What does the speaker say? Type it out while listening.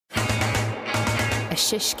a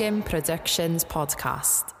Shishkin Productions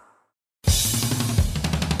podcast.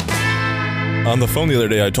 On the phone the other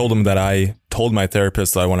day, I told him that I told my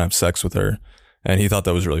therapist that I want to have sex with her, and he thought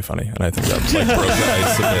that was really funny, and I think that like broke the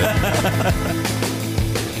ice a bit.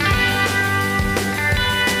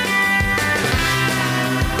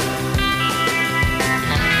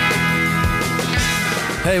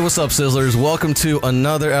 Hey, what's up, Sizzlers? Welcome to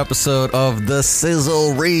another episode of the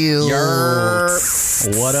Sizzle Reel.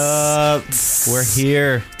 What up? We're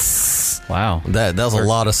here. Wow. That was a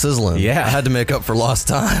lot of sizzling. Yeah. I had to make up for lost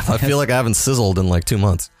time. I feel like I haven't sizzled in like 2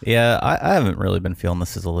 months. Yeah, I haven't really been feeling the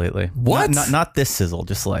sizzle lately. What? Not this sizzle,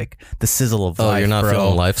 just like the sizzle of life. Oh, you're not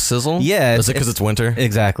feeling life sizzle? Yeah. Is it because it's winter?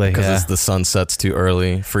 Exactly. Because the sun sets too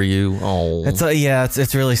early for you? Oh.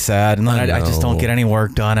 It's really sad. And then I just don't get any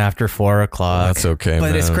work done after 4 o'clock. That's okay,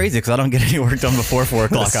 But man. it's crazy because I don't get any work done before 4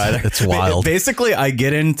 o'clock either. It's wild. Basically, I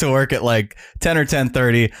get into work at like 10 or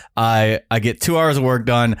 10:30. I get 2 hours of work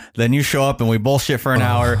done. Then you show up and we bullshit for an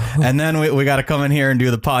hour. And then we got to come in here and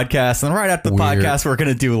do the podcast. And right after the podcast, we're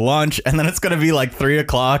going to do lunch. And then it's going to be like 3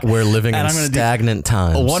 o'clock. We're living in stagnant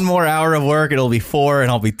times. One more hour of work. It'll be 4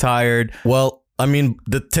 and I'll be tired. Well, I mean,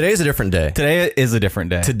 today's a different day. Today is a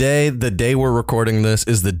different day. Today, the day we're recording this,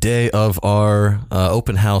 is the day of our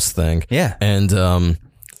open house thing. Yeah. And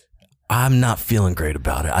I'm not feeling great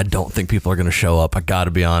about it. I don't think people are going to show up. I got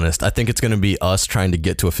to be honest. I think it's going to be us trying to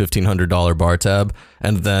get to a $1,500 bar tab,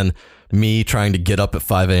 and then me trying to get up at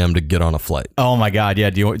 5 a.m. to get on a flight. Oh my God. Yeah.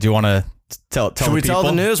 Do you want to tell Should we the tell the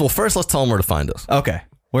people? news? Well, first, let's tell them where to find us. Okay.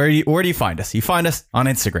 Where do you find us? You find us on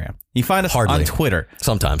Instagram. You find us Hardly. on Twitter.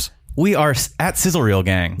 Sometimes. We are at Sizzle Reel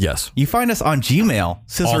Gang. Yes. You find us on Gmail.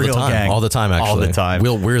 Sizzle Reel Gang. All the time, actually. All the time.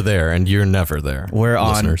 We're there, and you're never there. We're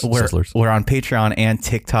on Sizzlers. we're on Patreon and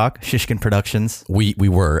TikTok. Shishkin Productions. We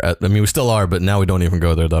were. We still are, but now we don't even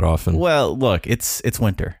go there that often. Well, look, it's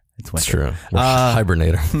winter. It's winter. It's true. We're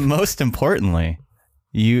hibernating. Most importantly,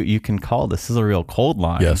 you can call the Sizzle Reel cold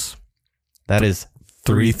line. Yes. That is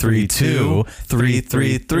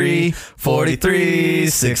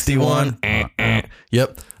 332-333-4361.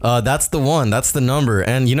 Yep. That's the one. That's the number.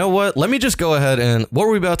 And you know what? Let me just go ahead and what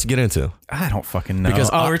were we about to get into? I don't fucking know.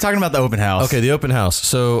 Because we're talking about the open house. Okay, the open house.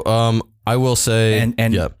 So I will say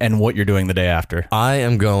and what you're doing the day after. I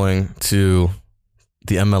am going to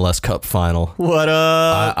the MLS Cup final. What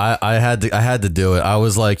up? I had to do it. I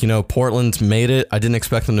was like, Portland made it. I didn't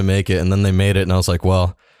expect them to make it, and then they made it, and I was like,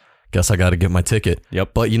 well, guess I got to get my ticket.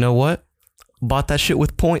 Yep. But you know what? Bought that shit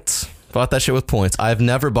with points. I've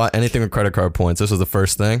never bought anything with credit card points. This was the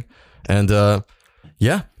first thing. And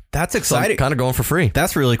yeah. That's exciting. So kind of going for free.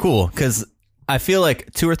 That's really cool because I feel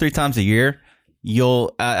like 2 or 3 times a year,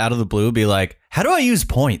 you'll out of the blue be like, how do I use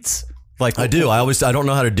points? Like I do. I don't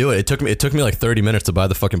know how to do it. It took me like 30 minutes to buy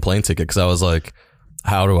the fucking plane ticket because I was like,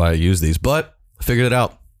 how do I use these? But I figured it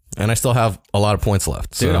out. And I still have a lot of points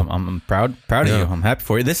left. Dude, so. I'm proud of you. I'm happy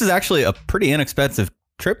for you. This is actually a pretty inexpensive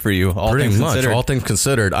trip for you, all things considered. All things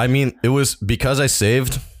considered. I mean, it was because I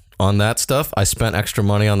saved on that stuff. I spent extra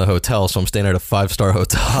money on the hotel, so I'm staying at a 5-star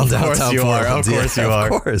hotel downtown Portland. Of course you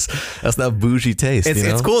are. Of course. That's that bougie taste.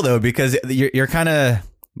 It's cool though because you're kind of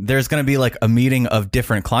there's going to be like a meeting of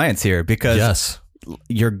different clients here because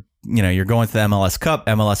you're going to the MLS Cup.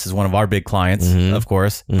 MLS is one of our big clients, of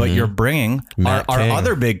course, but you're bringing our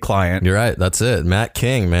other big client. You're right. That's it. Matt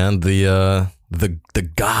King, man, the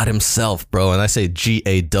God himself, bro. And I say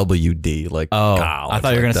GAWD, like I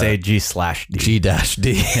thought you were gonna say G/D.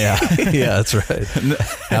 G-D. Yeah, yeah, that's right.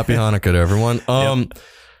 Happy Hanukkah to everyone.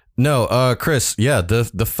 No, Chris. Yeah,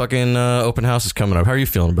 the fucking open house is coming up. How are you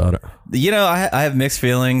feeling about it? I have mixed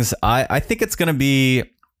feelings. I think it's gonna be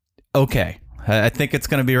okay. I think it's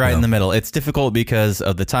going to be right in the middle. It's difficult because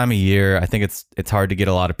of the time of year. I think it's hard to get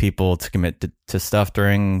a lot of people to commit to stuff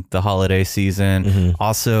during the holiday season.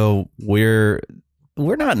 Also, we're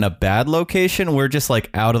not in a bad location. We're just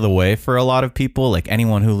like out of the way for a lot of people. Like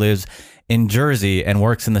anyone who lives in Jersey and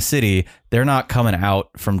works in the city, they're not coming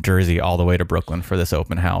out from Jersey all the way to Brooklyn for this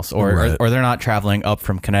open house, or they're not traveling up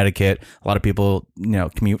from Connecticut. A lot of people,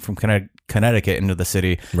 commute from Connecticut into the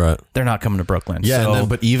city. Right. They're not coming to Brooklyn. Yeah.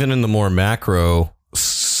 But even in the more macro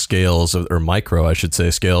scales or micro, I should say,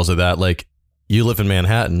 scales of that, like you live in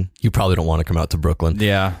Manhattan, you probably don't want to come out to Brooklyn.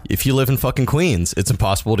 Yeah. If you live in fucking Queens, it's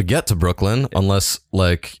impossible to get to Brooklyn unless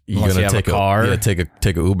like you're going to take a car, take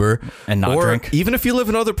a Uber and not drink. Even if you live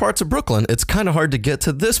in other parts of Brooklyn, it's kind of hard to get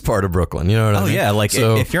to this part of Brooklyn. You know what I mean? Oh yeah, like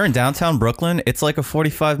if you're in downtown Brooklyn, it's like a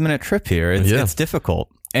 45-minute trip here. It's difficult.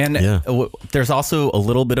 And there's also a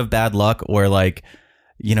little bit of bad luck where like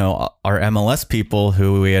our MLS people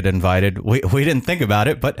who we had invited, we didn't think about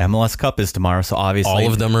it, but MLS Cup is tomorrow. So obviously all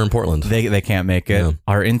of them are in Portland. They can't make it. Yeah.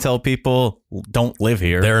 Our Intel people don't live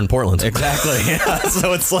here. They're in Portland. Exactly. Yeah.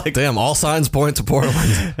 So it's like, damn, all signs point to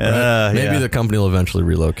Portland. Right? Maybe the company will eventually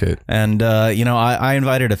relocate. And, I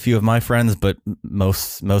invited a few of my friends, but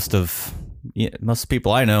most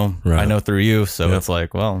people I know, I know through you. So it's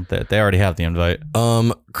like, well, they already have the invite.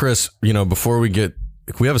 Chris, before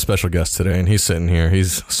we have a special guest today, and he's sitting here.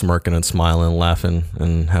 He's smirking and smiling, laughing,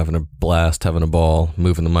 and having a blast, having a ball,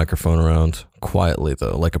 moving the microphone around quietly,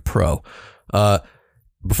 though, like a pro.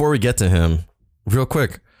 Before we get to him, real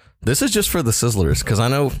quick, this is just for the Sizzlers, because I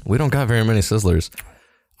know we don't got very many Sizzlers.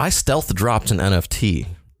 I stealth dropped an NFT.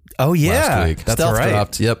 Oh, yeah. Last week. That's stealth right.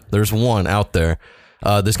 dropped. Yep. There's one out there.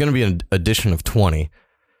 There's going to be an edition of 20.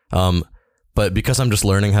 But because I'm just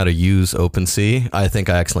learning how to use OpenSea, I think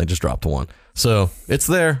I accidentally just dropped one. So it's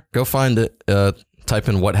there. Go find it. Type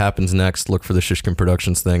in What Happens Next. Look for the Shishkin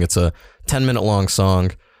Productions thing. It's a 10-minute long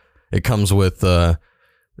song. It comes with, liner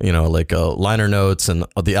notes and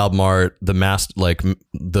the album art, the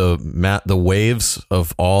waves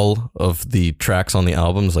of all of the tracks on the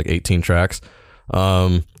album is like 18 tracks.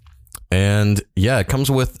 And yeah, it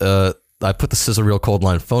comes with, I put the Sizzle Real Cold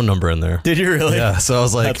Line phone number in there. Did you really? Yeah. So I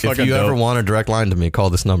was like, if you ever want a direct line to me,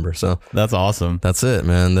 call this number. So that's awesome. That's it,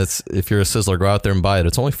 man. If you're a Sizzler, go out there and buy it.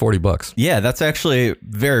 It's only $40. Yeah, that's actually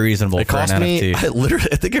very reasonable for an NFT. I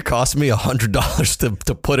think it cost me $100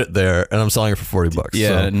 to put it there, and I'm selling it for $40.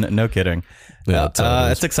 Yeah, so. No kidding. Yeah,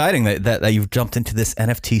 it's exciting that you've jumped into this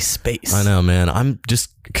NFT space. I know, man. I'm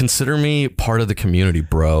just consider me part of the community,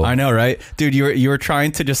 bro. I know, right, dude? You were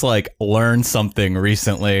trying to just like learn something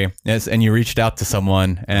recently, and you reached out to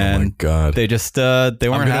someone, and oh my God, they just they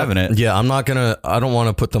weren't having it. Yeah, I don't want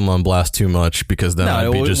to put them on blast too much because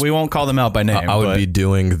then we won't call them out by name. I would be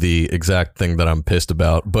doing the exact thing that I'm pissed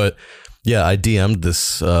about. But yeah, I DM'd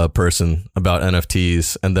this person about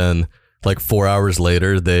NFTs, and then like 4 hours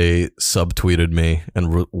later, they subtweeted me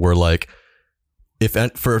and were like,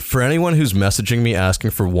 for anyone who's messaging me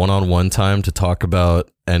asking for one-on-one time to talk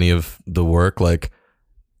about any of the work, like,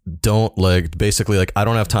 don't basically I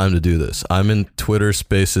don't have time to do this. I'm in Twitter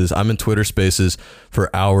Spaces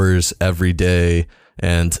for hours every day,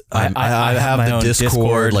 and I have the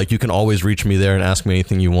Discord. Like, you can always reach me there and ask me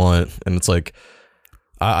anything you want. And it's like,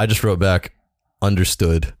 I just wrote back,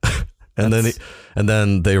 understood. And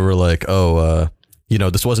then they were like, oh,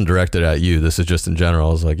 this wasn't directed at you. This is just in general.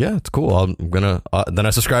 I was like, yeah, it's cool. I'm gonna. Then I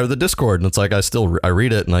subscribe to the Discord, and it's like I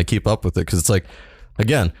read it and I keep up with it because it's like,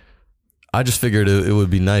 again, I just figured it would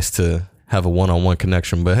be nice to have a one-on-one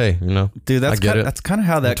connection. But hey, dude, that's kind of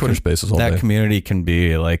how that Twitter Spaces that community can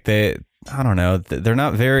be. Like I don't know, they're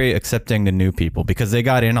not very accepting to new people because they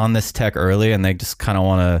got in on this tech early and they just kind of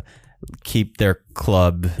want to keep their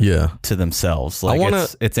club to themselves. Like,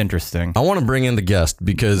 it's interesting. I want to bring in the guest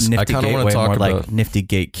because Nifty I kind of want to talk about like Nifty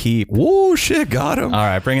Gatekeep. Whoa, shit, got him. All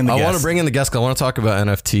right, bring in the guest. I want to bring in the guest because I want to talk about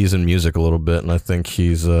NFTs and music a little bit, and I think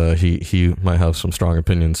he's he might have some strong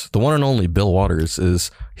opinions. The one and only Bill Waters is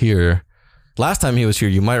here. Last time he was here,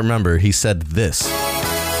 you might remember, he said this.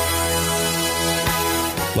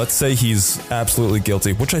 Let's say he's absolutely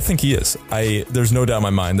guilty, which I think he is. There's no doubt in my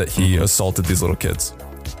mind that he assaulted these little kids.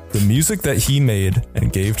 The music that he made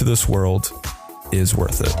and gave to this world is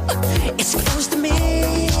worth it. It's close to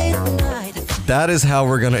midnight. That is how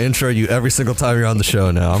we're going to intro you every single time you're on the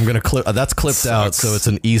show now. I'm going to clip. That's clipped out, so it's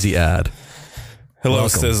an easy ad. Hello,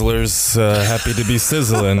 welcome. Sizzlers. Happy to be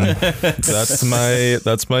sizzling.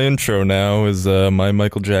 That's my intro now, is my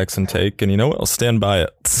Michael Jackson take. And you know what? I'll stand by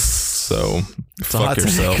it. So fuck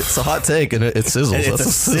yourself. It's a hot take, and it sizzles. It's that's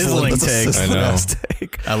a sizzling take. I know.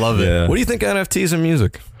 Take. I love it. Yeah. What do you think of NFTs and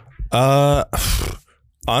music?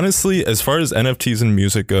 Honestly, as far as NFTs and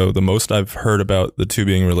music go, the most I've heard about the two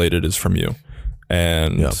being related is from you.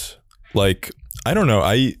 And I don't know.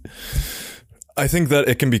 I think that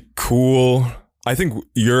it can be cool. I think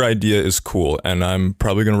your idea is cool, and I'm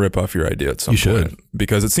probably going to rip off your idea at some point.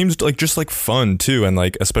 Because it seems like just like fun too. And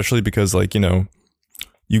like, especially because like,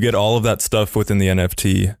 you get all of that stuff within the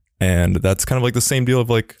NFT. And that's kind of like the same deal of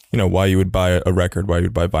like, why you would buy a record, why you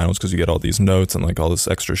would buy vinyls, because you get all these notes and like all this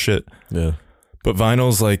extra shit. Yeah. But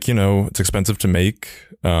vinyls, like, it's expensive to make.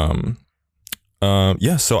 So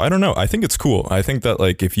I don't know. I think it's cool. I think that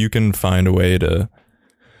like if you can find a way to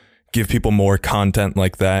give people more content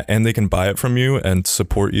like that and they can buy it from you and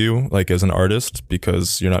support you like as an artist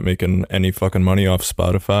because you're not making any fucking money off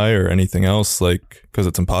Spotify or anything else, like, because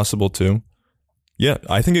it's impossible to. Yeah,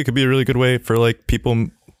 I think it could be a really good way for like people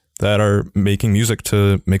that are making music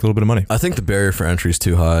to make a little bit of money. I think the barrier for entry is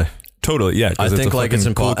too high. totally. Yeah. I think like it's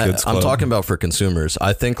cool important. I'm talking about for consumers.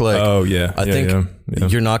 I think like, I think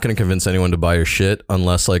you're not going to convince anyone to buy your shit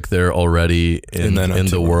unless like they're already in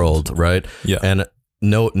the world. Right. Yeah. And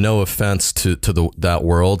no offense to that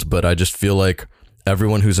world, but I just feel like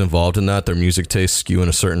everyone who's involved in that, their music tastes skew in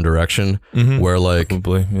a certain direction where like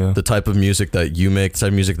the type of music that you make, the type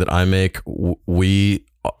of music that I make,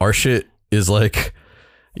 our shit is like,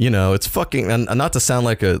 you know, it's fucking, and not to sound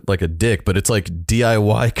like a dick, but it's like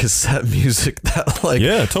DIY cassette music that like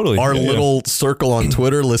our little circle on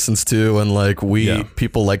Twitter listens to, and like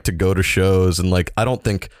people like to go to shows, and like I don't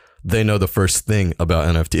think they know the first thing about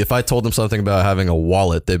NFT. If I told them something about having a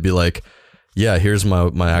wallet, they'd be like, yeah, here's my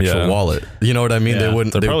actual wallet. You know what I mean? They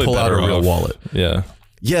wouldn't. They would pull out a real wallet. Yeah.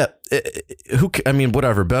 Yeah. I mean,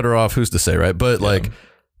 whatever. Better off. Who's to say, right? But like,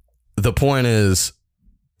 the point is,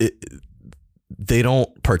 they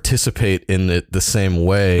don't participate in it the same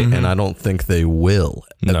way, and I don't think they will.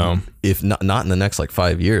 No. If not in the next like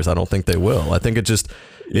 5 years, I don't think they will. I think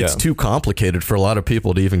it's too complicated for a lot of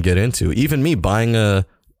people to even get into. Even me buying an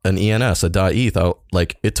ENS, a .eth,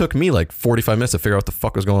 like it took me like 45 minutes to figure out what the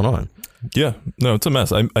fuck was going on. Yeah, no, it's a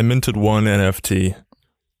mess. I minted one NFT,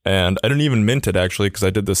 and I didn't even mint it actually because I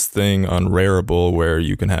did this thing on Rarible where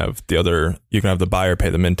you can have the buyer pay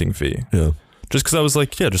the minting fee. Yeah, just because I was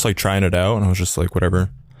like, just like trying it out, and I was just like,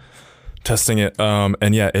 whatever, testing it.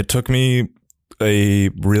 And yeah, it took me a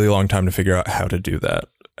really long time to figure out how to do that,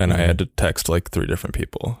 and I had to text like 3 different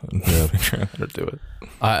people and figure out how to do it.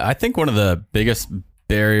 I think one of the biggest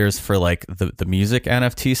barriers for like the music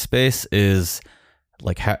NFT space is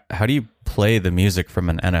like how do you play the music from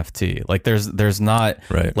an NFT? Like there's not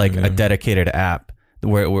a dedicated app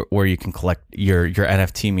where you can collect your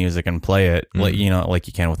NFT music and play it like like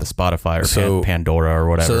you can with a Spotify or Pandora or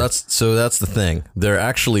whatever. So that's the thing. There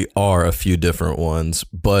actually are a few different ones,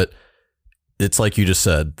 but it's like you just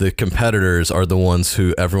said, the competitors are the ones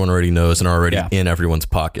who everyone already knows and are already in everyone's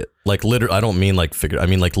pocket. Like literally, I don't mean like I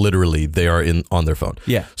mean like literally they are on their phone.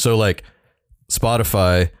 Yeah. So like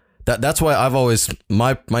Spotify, that's why I've always,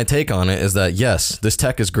 my take on it is that yes, this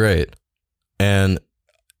tech is great, and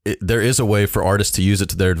there is a way for artists to use it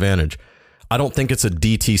to their advantage. I don't think it's a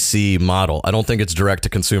DTC model. I don't think it's direct to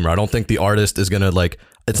consumer. I don't think the artist is going to like,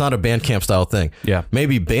 it's not a Bandcamp style thing. Yeah.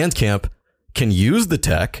 Maybe Bandcamp can use the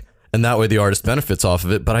tech and that way the artist benefits off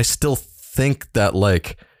of it. But I still think that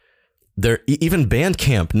like even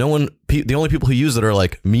Bandcamp, the only people who use it are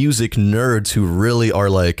like music nerds who really are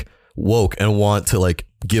like woke and want to like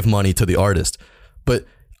give money to the artist. But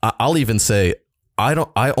I'll even say,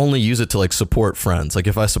 I only use it to like support friends. Like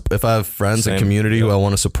if I have friends and community who I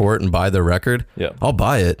want to support and buy their record, I'll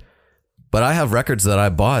buy it. But I have records that I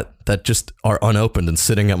bought that just are unopened and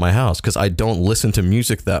sitting at my house because I don't listen to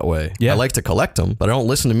music that way. I like to collect them, but I don't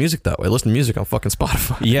listen to music that way. I listen to music on fucking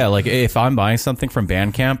Spotify. Yeah, like if I'm buying something from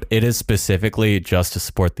Bandcamp, it is specifically just to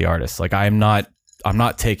support the artist. Like I'm not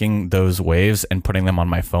taking those waves and putting them on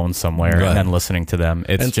my phone somewhere and then listening to them.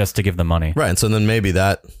 It's just to give them money. Right. And so then maybe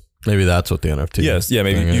that's what the NFT is. Yeah,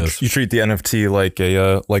 maybe you treat the NFT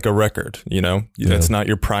like a record, you know? Yeah. It's not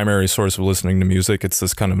your primary source of listening to music. It's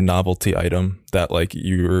this kind of novelty item that like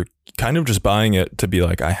you're kind of just buying it to be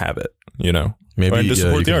like, I have it, you know? Maybe and to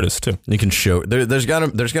support the artist too. You can show there's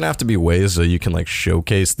gonna have to be ways that you can like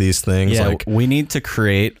showcase these things. Yeah, like we need to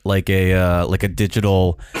create like a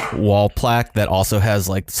digital wall plaque that also has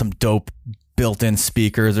like some dope built-in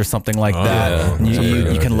speakers or something like that.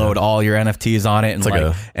 Yeah. You can load all your NFTs on it,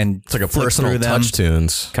 and it's like a personal touch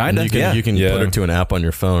tunes. Kind of. You can put it to an app on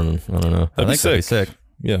your phone. I don't know. That'd be sick.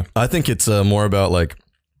 Yeah. I think it's more about like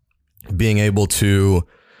being able to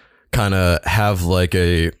kind of have like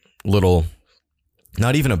a little,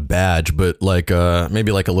 not even a badge, but like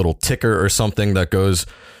maybe like a little ticker or something that goes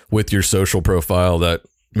with your social profile that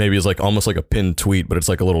maybe is like almost like a pinned tweet, but it's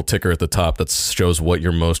like a little ticker at the top that shows what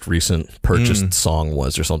your most recent purchased song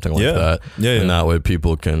was or something like that. Yeah. And that way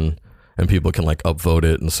people can like upvote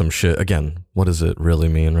it and some shit. Again, what does it really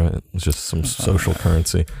mean, right? It's just some social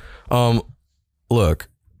currency. Look,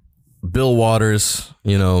 Bill Waters,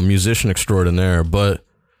 musician extraordinaire, but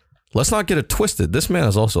let's not get it twisted. This man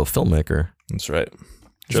is also a filmmaker. That's right.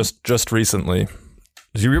 Just recently.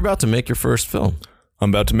 You're about to make your first film.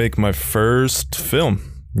 I'm about to make my first film.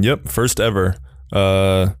 Yep, first ever.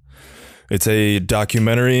 It's a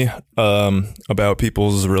documentary about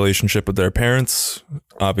people's relationship with their parents,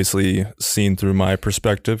 obviously seen through my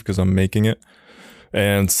perspective because I'm making it,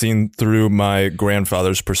 and seen through my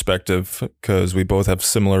grandfather's perspective because we both have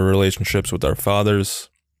similar relationships with our fathers.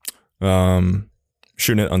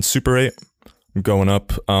 Shooting it on Super 8. I'm going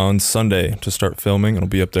up on Sunday to start filming. It'll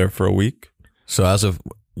be up there for a week. So as of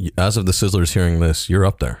as of the Sizzlers hearing this, you're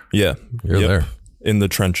up there. Yeah. You're there. In the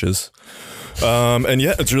trenches. And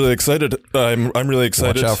yeah, it's really excited. I'm really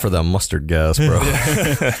excited. Watch out for that mustard gas, bro.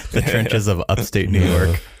 The trenches of upstate New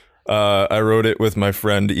York. I wrote it with my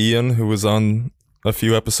friend Ian, who was on a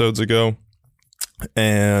few episodes ago.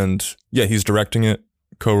 And yeah, he's directing it,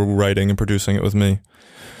 co-writing and producing it with me.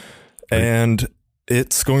 And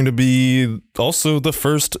it's going to be also the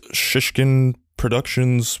first Shishkin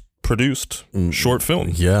Productions produced short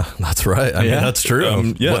film. Yeah, that's right. I mean, that's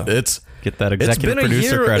true. Yeah. Get that executive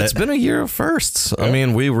producer credit. It's been a year of firsts. Yeah. I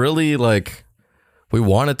mean, we really we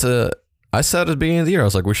wanted to. I said at the beginning of the year, I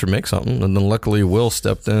was like, we should make something. And then luckily Will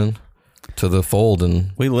stepped in to the fold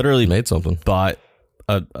and we literally made something. Bought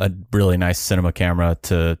a really nice cinema camera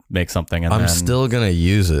to make something. And I'm still going to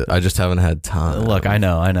use it. I just haven't had time. Look, I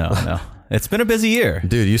know. It's been a busy year.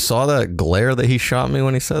 Dude, you saw that glare that he shot me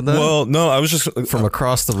when he said that? Well, no, I was just from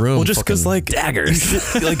across the room. Well, just because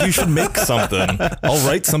daggers. You should make something. I'll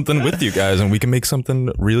write something with you guys and we can make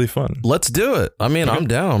something really fun. Let's do it. I mean, I'm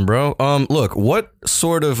down, bro. Look, what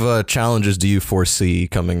sort of challenges do you foresee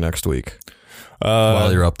coming next week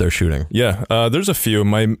while you're up there shooting? Yeah, there's a few.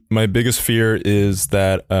 My biggest fear is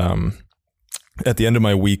that at the end of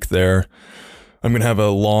my week there, I'm going to have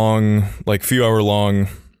a long, few hour long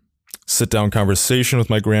sit-down conversation with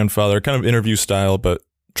my grandfather, kind of interview style, but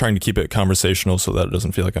trying to keep it conversational so that it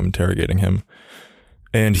doesn't feel like I'm interrogating him.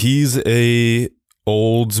 And he's a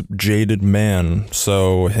old, jaded man,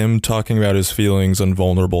 so him talking about his feelings and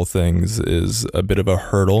vulnerable things is a bit of a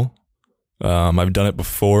hurdle. I've done it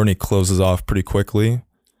before, and he closes off pretty quickly.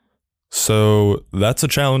 So that's a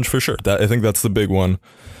challenge for sure. I think that's the big one.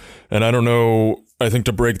 And I don't know, I think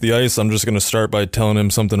to break the ice, I'm just going to start by telling him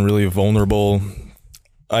something really vulnerable.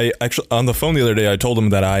 I actually, on the phone the other day, I told him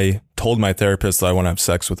that I told my therapist that I want to have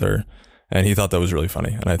sex with her, and he thought that was really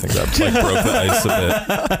funny, and I think that broke the ice a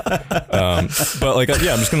bit. But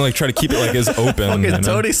I'm just gonna try to keep it as open. Fucking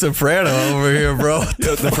Tony Soprano over here, bro.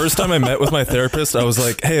 The first time I met with my therapist, I was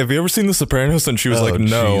like, "Hey, have you ever seen The Sopranos?" And she was like,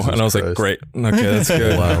 "No," Jesus and I was Christ. like, "Great, okay, that's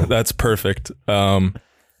good, wow. That's perfect."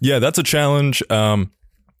 Yeah, that's a challenge.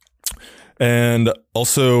 And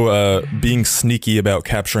also being sneaky about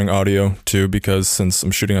capturing audio too, because since I'm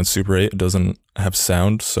shooting on Super 8, it doesn't have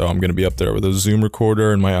sound. So I'm going to be up there with a Zoom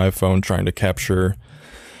recorder and my iPhone trying to capture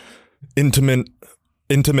intimate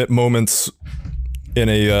moments in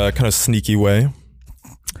a kind of sneaky way.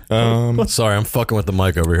 Sorry, I'm fucking with the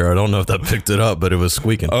mic over here. I don't know if that picked it up, but it was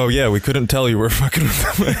squeaking. Oh yeah, we couldn't tell you were fucking with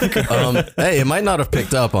the mic. Hey, it might not have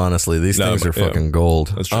picked up, honestly. These things are fucking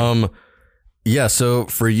gold. That's true. Yeah, so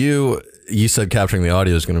for you said capturing the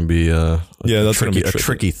audio is going to be a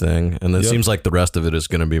tricky thing, and it seems like the rest of it is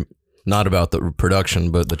going to be not about the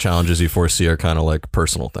production, but the challenges you foresee are kind of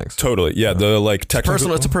personal things. Totally, yeah. The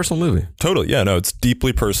technical, it's a personal movie. Totally, yeah. No, it's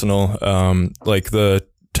deeply personal. The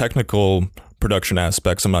technical production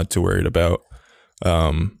aspects, I'm not too worried about.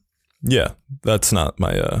 Yeah, that's not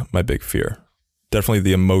my big fear. Definitely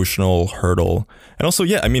the emotional hurdle. And also,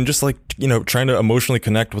 yeah, I mean, just trying to emotionally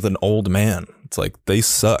connect with an old man. It's they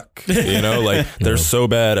suck, they're so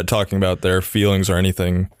bad at talking about their feelings or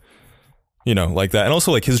anything, like that. And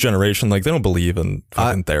also his generation, they don't believe in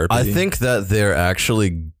fucking therapy. I think that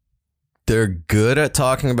they're good at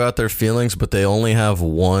talking about their feelings, but they only have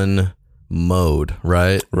one mode,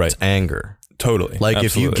 right? Right. It's anger. Totally. Absolutely.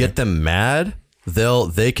 If you get them mad,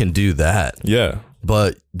 they can do that. Yeah.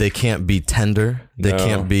 But they can't be tender. They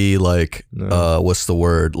can't be what's the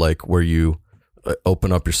word? Where you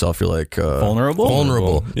open up yourself. You're vulnerable.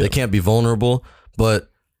 Vulnerable. Yeah. They can't be vulnerable.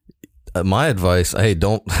 But my advice, hey,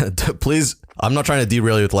 don't please. I'm not trying to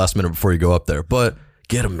derail you at the last minute before you go up there, but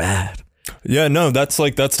get them mad. Yeah, no, that's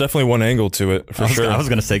definitely one angle to it for sure. I was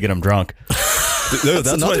gonna say get him drunk. Dude,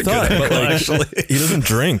 that's what I thought. But actually, he doesn't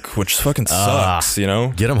drink, which fucking sucks. Get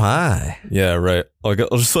him high. Yeah, right. I'll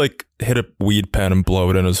just hit a weed pen and blow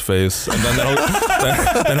it in his face, and then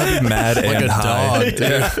then he'll be mad and a high.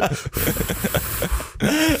 Dog,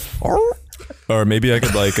 Or maybe I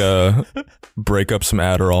could break up some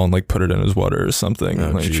Adderall and put it in his water or something.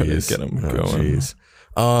 Try to get him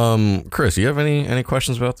going. Chris, you have any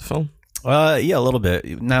questions about the film? Yeah, a little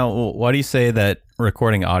bit. Now, why do you say that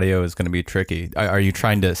recording audio is going to be tricky? Are you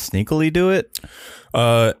trying to sneakily do it?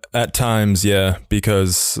 At times, yeah,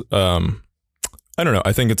 because I don't know.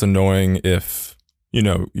 I think it's annoying if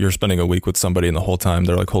you're spending a week with somebody and the whole time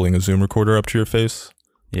they're holding a Zoom recorder up to your face.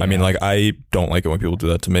 Yeah. I mean, I don't like it when people do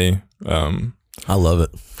that to me. I love it.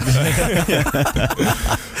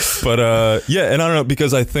 But yeah, and I don't know,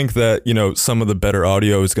 because I think that some of the better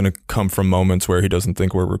audio is going to come from moments where he doesn't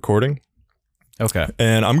think we're recording. Okay.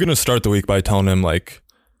 And I'm going to start the week by telling him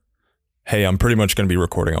hey, I'm pretty much going to be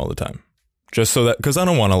recording all the time. Just so that, because I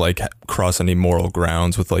don't want to like cross any moral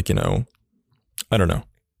grounds with like, I don't know.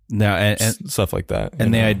 No, and stuff like that.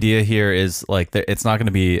 And the idea here is like it's not going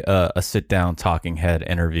to be a sit down talking head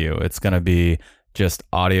interview. It's going to be just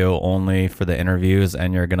audio only for the interviews,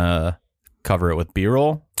 and you're going to cover it with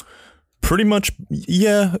B-roll. Pretty much,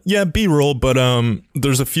 yeah, B-roll. But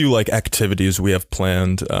there's a few like activities we have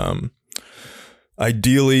planned.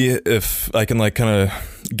 Ideally, if I can like kind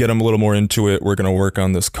of get him a little more into it, we're going to work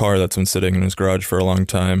on this car that's been sitting in his garage for a long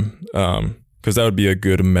time. Because that would be a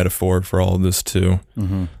good metaphor for all of this too.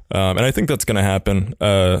 Mm-hmm. And I think that's going to happen.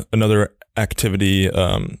 Another activity,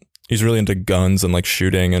 he's really into guns and like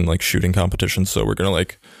shooting competitions. So we're going to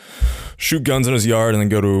like shoot guns in his yard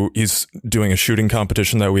and then he's doing a shooting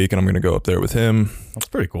competition that week, and I'm going to go up there with him. That's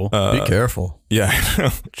pretty cool. Be careful. Yeah.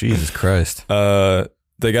 Jesus Christ.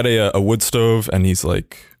 They got a wood stove, and he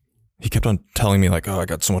kept on telling me like, oh, I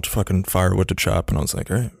got so much fucking firewood to chop. And I was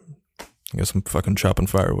like, all right, I guess I'm fucking chopping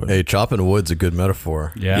firewood. Hey, chopping wood's a good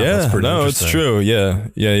metaphor. Yeah, that's pretty it's true.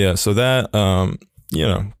 Yeah. So that,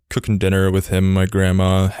 cooking dinner with him, my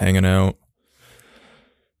grandma, hanging out.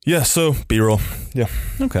 Yeah, so B-roll. Yeah.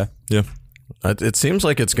 Okay. Yeah. It seems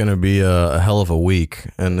like it's going to be a hell of a week,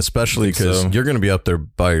 and especially because you're going to be up there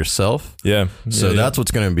by yourself. Yeah. So that's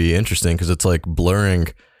what's going to be interesting, because it's like blurring.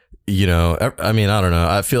 I mean, I don't know.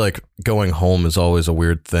 I feel like going home is always a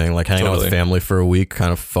weird thing. Like hanging out with family for a week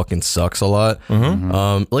kind of fucking sucks a lot.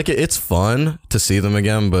 Mm-hmm. Like it's fun to see them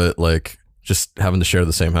again, but like just having to share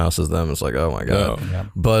the same house as them is like, oh my God. Oh, yeah.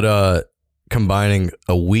 But combining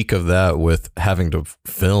a week of that with having to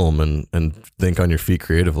film and think on your feet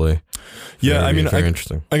creatively. Yeah, I mean, very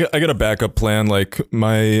interesting. I got a backup plan. Like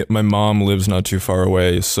my mom lives not too far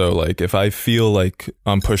away, so like if I feel like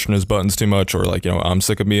I'm pushing his buttons too much, or like I'm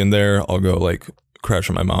sick of being there, I'll go like crash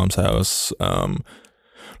at my mom's house. I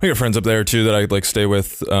got friends up there too that I like stay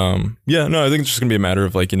with. I think it's just gonna be a matter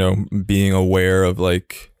of like being aware of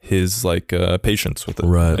like his like patience with it,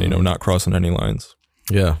 right? Not crossing any lines.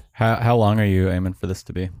 Yeah. How long are you aiming for this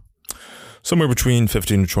to be? Somewhere between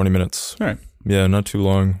 15 to 20 minutes. All right. Yeah, not too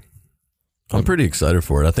long. I'm pretty excited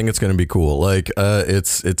for it. I think it's going to be cool. Like,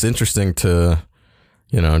 it's interesting to,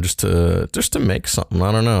 just to make something.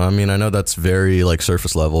 I don't know. I mean, I know that's very like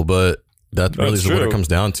surface level, but that really is what it comes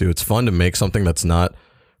down to. It's fun to make something that's not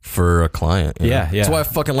for a client. Yeah. That's why I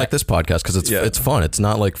fucking like this podcast, because it's fun. It's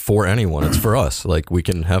not like for anyone. It's for us. Like we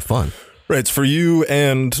can have fun. Right. It's for you,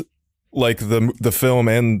 and like the film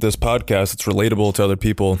and this podcast, it's relatable to other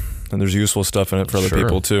people, and there's useful stuff in it for other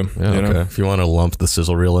people too. Yeah, okay. If you want to lump the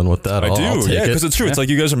sizzle reel in with that, I'll take it. Because it's true. It's like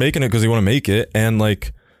you guys are making it because you want to make it, and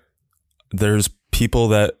like there's people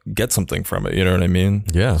that get something from it. You know what I mean?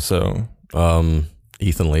 Yeah. So,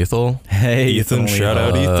 Ethan Lethal. Hey, Ethan. Shout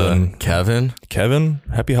out Ethan. Kevin.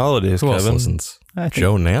 Happy holidays, Who Kevin. else listens?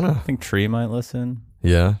 Joe Nana. I think Tree might listen.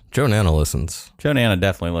 Yeah, Joe Nana listens. Joe Nana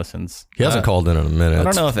definitely listens. He hasn't called in a minute. I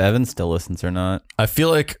don't know if Evan still listens or not. I feel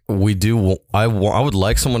like we do. I would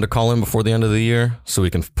like someone to call in before the end of the year so we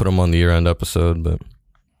can put them on the year-end episode. But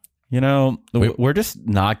we're just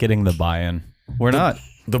not getting the buy-in. We're not.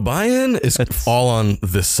 The buy-in is all on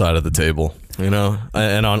this side of the table, and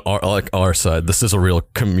on our side. This is a real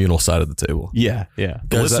communal side of the table. Yeah. The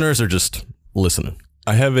listeners are just listening.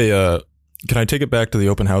 I have a. Can I take it back to the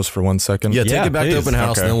open house for 1 second? Yeah, take it back to open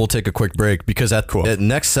house, and then we'll take a quick break, because at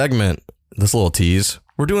next segment, this little tease,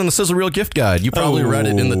 we're doing the Sizzle Reel gift guide. You probably read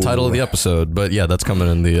it in the title of the episode, but yeah, that's coming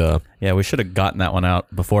in the... Yeah, we should have gotten that one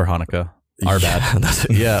out before Hanukkah. Our bad.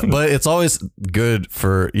 Yeah, but it's always good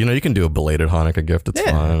for, you can do a belated Hanukkah gift. It's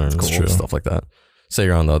fine, or cool. Stuff like that. Say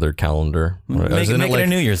you're on the other calendar. Make it a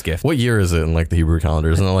New Year's gift. What year is it in like the Hebrew calendar?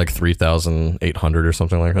 Isn't it like 3,800 or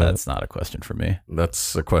something like that? That's not a question for me.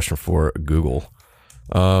 That's a question for Google.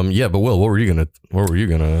 But Will, what were you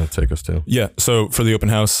gonna take us to? Yeah. So for the open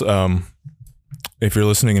house, if you're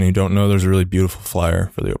listening and you don't know, there's a really beautiful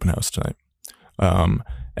flyer for the open house tonight.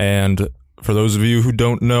 And for those of you who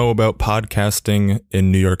don't know about podcasting in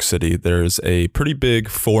New York City, there's a pretty big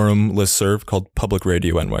forum listserv called Public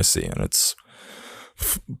Radio NYC, and it's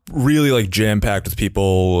really like jam-packed with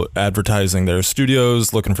people advertising their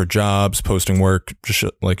studios, looking for jobs, posting work, just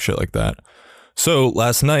shit like that. So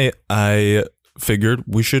last night I figured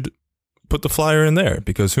we should put the flyer in there,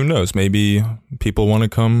 because who knows, maybe people want to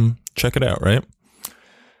come check it out, right?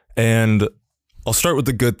 And I'll start with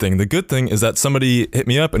the good thing. The good thing is that somebody hit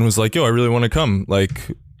me up and was like, yo, I really want to come. Like,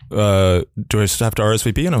 do I just have to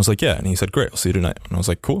RSVP? And I was like, yeah. And he said, great, I'll see you tonight. And I was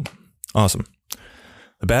like, cool. Awesome.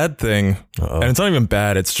 The bad thing, and it's not even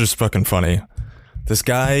bad, it's just fucking funny. This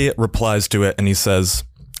guy replies to it and he says,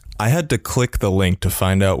 I had to click the link to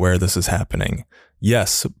find out where this is happening.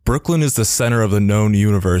 Yes, Brooklyn is the center of the known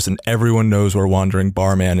universe and everyone knows where Wandering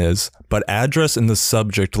Barman is, but address in the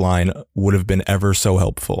subject line would have been ever so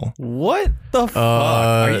helpful. What the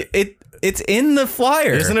fuck? It's in the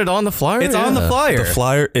flyer. Isn't it on the flyer? It's on the flyer. The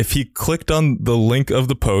flyer, if he clicked on the link of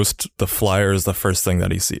the post, the flyer is the first thing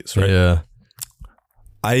that he sees, right? Yeah.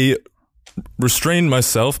 I restrained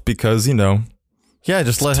myself because, you know. Yeah,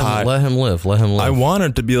 just let him live. Let him live. I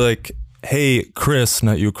wanted to be like, hey, Chris,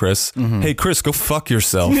 not you, Chris. Hey, Chris, go fuck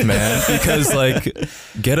yourself, man. Because, like,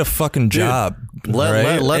 get a fucking job.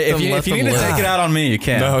 Let them if you need to take it out on me, you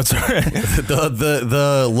can. No, it's all right.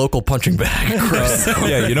 the local punching bag, Chris.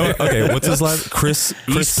 Yeah, you know what? Okay, what's his last? Chris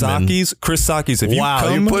Sakis. Chris Sakis. If you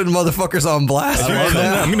come, you're putting motherfuckers on blast right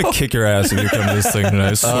now. I'm gonna kick your ass if you come to this thing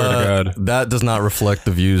tonight. I swear to God. That does not reflect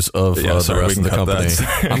the views of the rest of the company.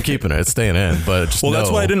 I'm keeping it. It's staying in, but just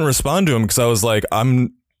that's why I didn't respond to him, because I was like,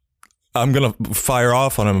 I'm gonna fire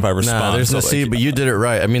off on him if I respond. Nah, there's no but you did it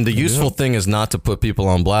right. I mean, the useful thing is not to put people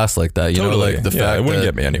on blast like that. You know, like the fact it wouldn't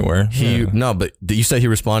get me anywhere. No, but you say he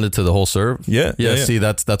responded to the whole serve. Yeah. See,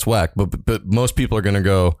 that's whack. But most people are gonna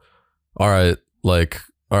go, all right,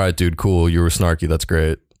 dude, cool. You were snarky. That's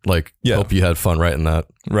great. Like, hope you had fun writing that.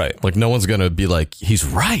 Right. Like, no one's gonna be like, he's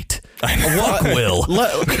right. Fuck Will.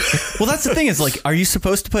 Well, that's the thing is, like, are you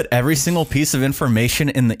supposed to put every single piece of information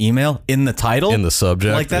in the email in the title, in the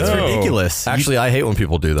subject? Like, that's ridiculous. Actually, I hate when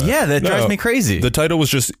people do that. Yeah, that drives me crazy. The title was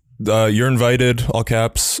just you're invited, all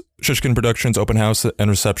caps, Shishkin Productions open house and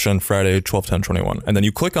reception Friday 12/10/21, and then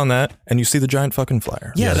you click on that and you see the giant fucking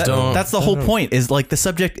flyer. Yeah, that's the whole point. Is like the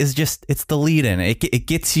subject is just it's the lead in. It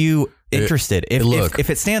gets you interested. If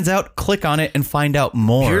it stands out, click on it and find out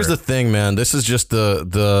more. Here's the thing, man. This is just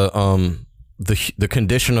the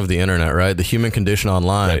condition of the internet, right? The human condition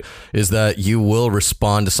online is that you will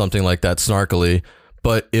respond to something like that snarkily.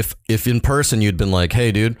 But if in person you'd been like,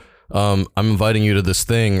 hey, dude, I'm inviting you to this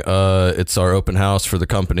thing. It's our open house for the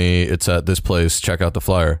company. It's at this place. Check out the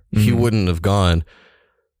flyer. Mm-hmm. He wouldn't have gone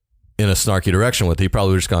in a snarky direction with it. He probably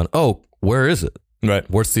would have just gone, oh, where is it? Right.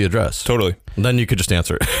 What's the address? Totally. And then you could just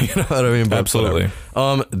answer it. You know what I mean? But absolutely.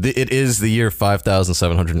 It is the year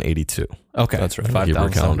 5782. Okay. That's right.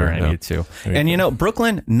 5782. Yeah. And you know,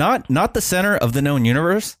 Brooklyn, not the center of the known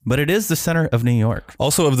universe, but it is the center of New York.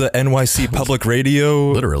 Also of the NYC public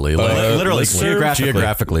radio. Literally.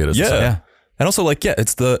 Geographically it is. Yeah. And also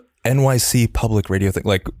it's the NYC public radio thing.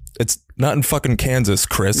 Like, it's not in fucking Kansas,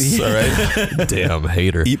 Chris. All right. Damn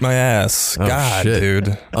hater. Eat my ass. Oh, God, shit.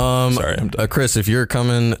 dude. Sorry. Chris, if you're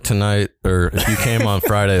coming tonight, or if you came on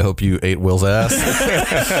Friday, I hope you ate Will's ass.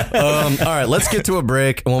 All right, let's get to a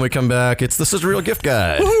break. And when we come back, it's the Sizzle Real Gift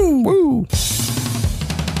Guide. Woo! Woo!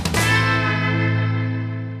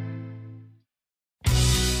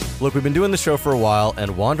 Look, we've been doing the show for a while,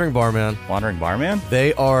 and Wandering Barman,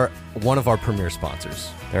 they are one of our premier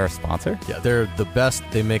sponsors. They're a sponsor? Yeah, they're the best.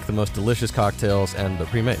 They make the most delicious cocktails, and they're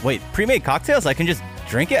pre-made. Wait, pre-made cocktails? I can just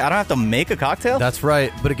drink it? I don't have to make a cocktail? That's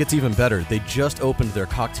right, but it gets even better. They just opened their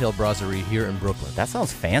cocktail brasserie here in Brooklyn. That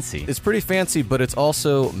sounds fancy. It's pretty fancy, but it's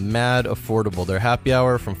also mad affordable. Their happy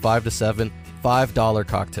hour from 5 to 7, $5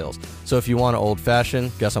 cocktails. So if you want an old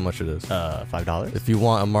fashioned, guess how much it is? $5. If you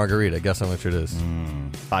want a margarita, guess how much it is?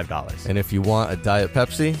 $5. And if you want a Diet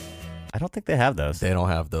Pepsi, I don't think they have those. They don't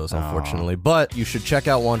have those, unfortunately. But you should check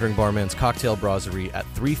out Wandering Barman's Cocktail Brasserie at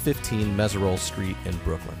 315 Meserole Street in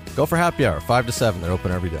Brooklyn. Go for happy hour, 5 to 7. They're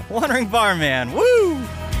open every day. Wandering Barman, woo!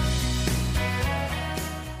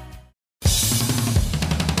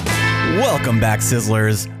 Welcome back,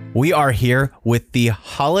 Sizzlers. We are here with the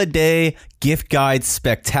Holiday Gift Guide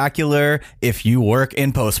Spectacular if you work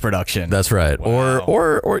in post-production. That's right. Wow.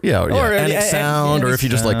 Or any sound, or if you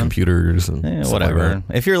just like computers and whatever.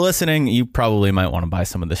 Like if you're listening, you probably might want to buy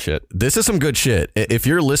some of this shit. This is some good shit. If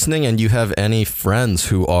you're listening and you have any friends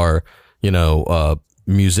who are,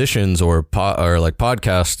 musicians or like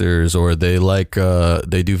podcasters, or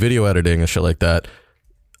they do video editing and shit like that,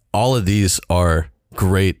 all of these are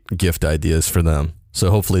great gift ideas for them. So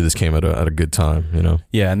hopefully this came at a good time,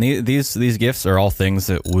 Yeah, and these gifts are all things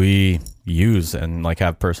that we use and like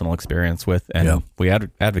have personal experience with, and we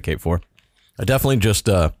advocate for. I definitely just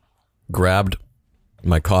grabbed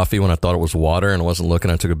my coffee when I thought it was water, and I wasn't looking.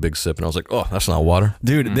 I took a big sip and I was like, oh, that's not water.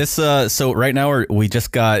 Dude, this so right now we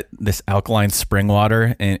just got this alkaline spring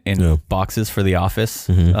water in boxes for the office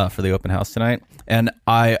for the open house tonight. And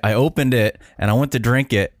I opened it and I went to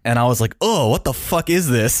drink it and I was like, oh, what the fuck is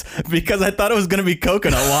this? Because I thought it was going to be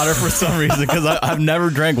coconut water for some reason, because I've never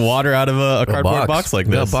drank water out of a cardboard box like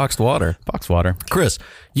this. Yeah, boxed water. Boxed water. Chris,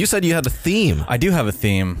 you said you had a theme. I do have a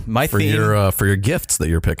theme. My theme for your gifts that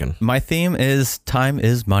you're picking. My theme is time time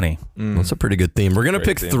is money. That's a pretty good theme. We're going to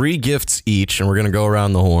pick 3 gifts each, and we're going to go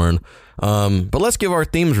around the horn. But let's give our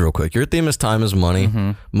themes real quick. Your theme is time is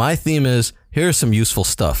money. My theme is here's some useful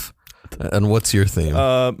stuff. And what's your theme?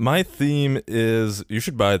 My theme is you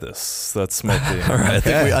should buy this. That's my theme. All right,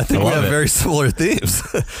 I think we have very similar themes.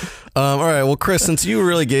 All right, well, Chris, since you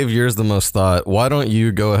really gave yours the most thought, why don't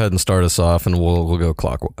you go ahead and start us off, and we'll go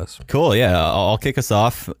clockwise. Cool, yeah, I'll kick us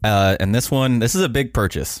off. And this is a big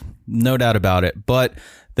purchase, no doubt about it. But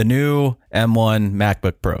the new M1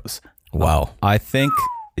 MacBook Pros. Wow. I think,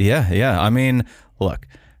 yeah. I mean, look.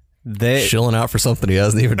 Shilling out for something he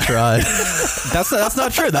hasn't even tried. That's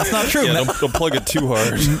not true. That's not true. Yeah, don't plug it too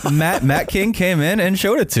hard. Matt King came in and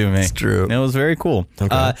showed it to me. It's true. It was very cool.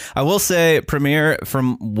 Okay. I will say, Premiere,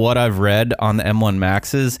 from what I've read on the M1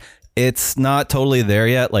 Maxes, it's not totally there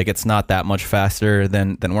yet. Like, it's not that much faster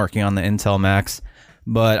than working on the Intel Max.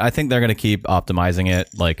 But I think they're going to keep optimizing it.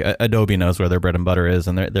 Like, Adobe knows where their bread and butter is,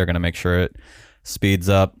 and they're going to make sure it speeds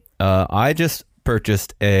up. I just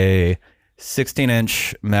purchased a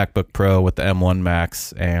 16-inch MacBook Pro with the M1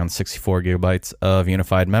 Max and 64 gigabytes of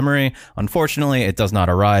unified memory. Unfortunately, it does not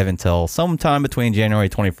arrive until sometime between January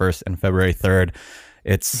 21st and February 3rd.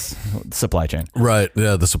 It's supply chain. Right.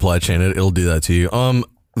 Yeah, the supply chain. It'll do that to you.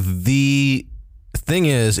 The thing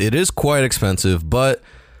is, it is quite expensive, but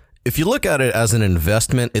if you look at it as an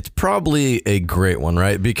investment, it's probably a great one,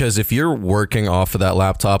 right? Because if you're working off of that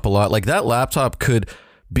laptop a lot, like that laptop could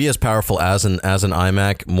be as powerful as an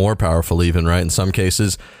iMac, more powerful even, right? In some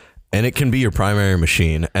cases, and it can be your primary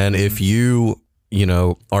machine. And if you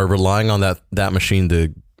are relying on that machine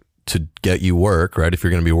to get you work, right? If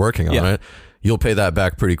you're going to be working on it, you'll pay that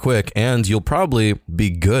back pretty quick, and you'll probably be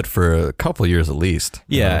good for a couple of years at least.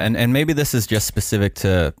 Yeah, and maybe this is just specific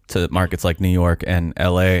to markets like New York and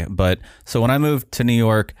LA. But so when I moved to New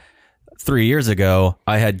York 3 years ago,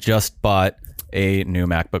 I had just bought a new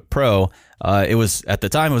MacBook Pro. It was, at the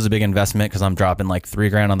time, it was a big investment because I'm dropping like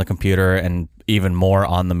 $3,000 on the computer and even more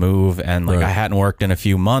on the move. And like, I hadn't worked in a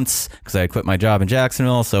few months because I had quit my job in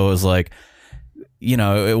Jacksonville. So it was like,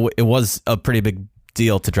 it was a pretty big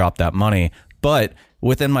deal to drop that money. But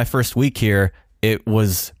within my first week here, it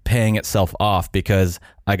was paying itself off because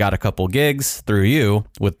I got a couple gigs through you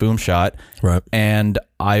with Boomshot. Right. And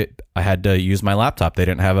I had to use my laptop. They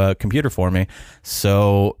didn't have a computer for me.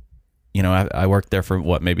 So I worked there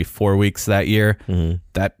for maybe 4 weeks that year. Mm-hmm.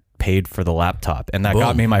 That paid for the laptop, and that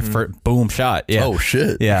got me my first Boomshot. Yeah. Oh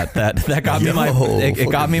shit. Yeah, that got me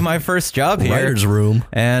it got me my first job here. Writer's room.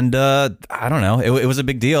 And I don't know, it was a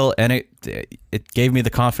big deal, and it gave me the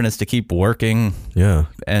confidence to keep working. Yeah.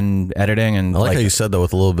 And editing, and I like how you said that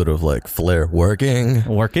with a little bit of like flair. Working. A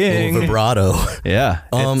little vibrato. Yeah.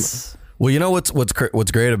 Well, you know what's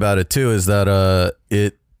great about it too is that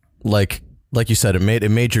it like you said,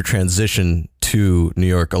 it made your transition to New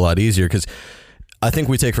York a lot easier, because I think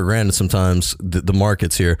we take for granted sometimes the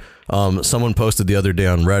markets here. Someone posted the other day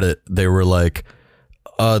on Reddit. They were like,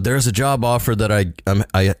 "There's a job offer that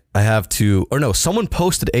I have to," or no, someone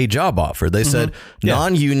posted a job offer. They said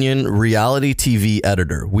non-union reality TV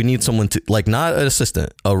editor. We need someone to, like, not an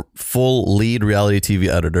assistant, a full lead reality TV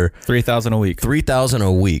editor. $3,000 a week. $3,000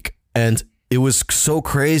 a week, and it was so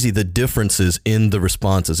crazy, the differences in the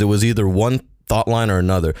responses. It was either one thought line or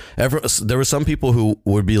another. There were some people who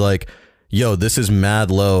would be like, yo, this is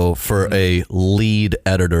mad low for a lead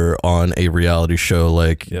editor on a reality show.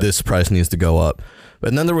 Like, this price needs to go up.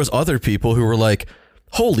 And then there was other people who were like,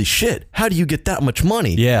 holy shit, how do you get that much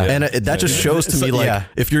money? Yeah. And that just shows to me, like,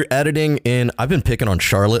 if you're editing in, I've been picking on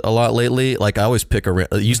Charlotte a lot lately. Like, I always pick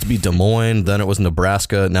it used to be Des Moines, then it was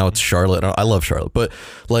Nebraska, now it's Charlotte. I love Charlotte. But,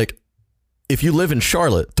 like, if you live in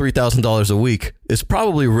Charlotte, $3,000 a week is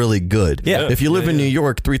probably really good. Yeah. If you live in New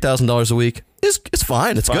York, $3,000 a week is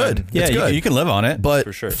fine. It's good. Yeah, it's good. You can live on it. But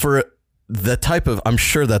for sure. For the type of, I'm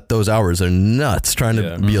sure that those hours are nuts trying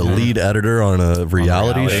to be a lead editor on a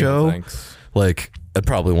reality show. Thanks. Like, I'd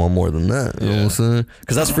probably want more than that. You know what I'm saying?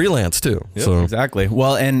 Because that's freelance too. Yep. So Exactly.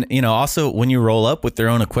 Well, and also when you roll up with their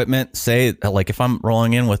own equipment, say like if I'm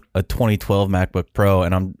rolling in with a 2012 MacBook Pro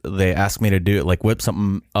and they ask me to do it, like whip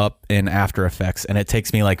something up in After Effects, and it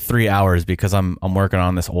takes me like 3 hours because I'm working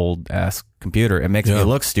on this old ass computer. It makes me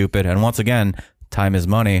look stupid. And once again, time is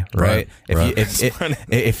money, right?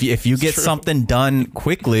 If you get something done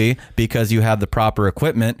quickly because you have the proper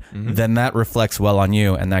equipment, then that reflects well on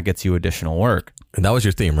you, and that gets you additional work. And that was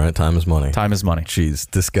your theme, right? Time is money. Time is money.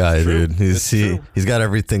 Jeez, this guy, dude. He's got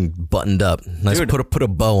everything buttoned up. Nice. Dude. Put a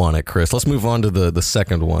bow on it, Chris. Let's move on to the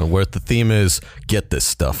second one, where the theme is get this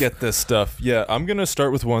stuff. Get this stuff. Yeah, I'm gonna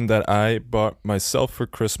start with one that I bought myself for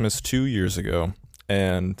Christmas 2 years ago.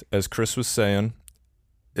 And as Chris was saying,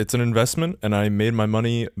 it's an investment, and I made my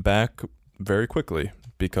money back very quickly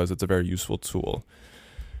because it's a very useful tool.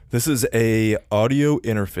 This is a audio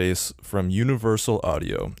interface from Universal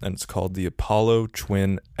Audio, and it's called the Apollo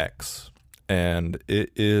Twin X. And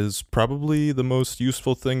it is probably the most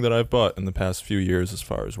useful thing that I've bought in the past few years as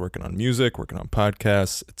far as working on music, working on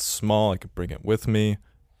podcasts. It's small. I could bring it with me.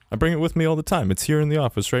 I bring it with me all the time. It's here in the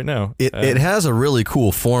office right now. It has a really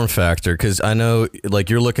cool form factor, because I know, like,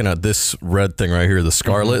 you're looking at this red thing right here, the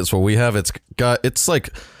Scarlet. It's what we have. It's like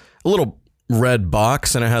a little red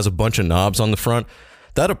box, and it has a bunch of knobs on the front.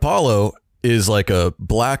 That Apollo is like a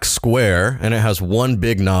black square, and it has one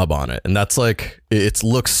big knob on it, and that's like, it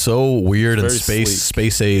looks so weird and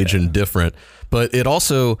space age and different. But it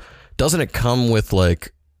also, doesn't it come with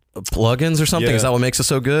like plugins or something? Yeah. Is that what makes it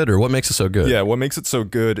so good, or what makes it so good? Yeah, what makes it so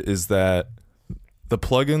good is that the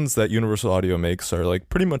plugins that Universal Audio makes are like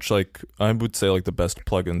pretty much like, I would say, like the best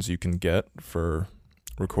plugins you can get for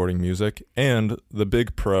recording music. And the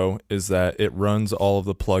big pro is that it runs all of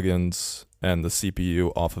the plugins and the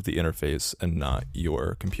CPU off of the interface and not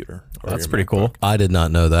your computer. That's pretty cool. I did not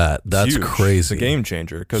know that. That's huge. crazy. It's a game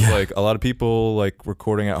changer, because like a lot of people like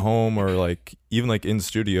recording at home, or like even like in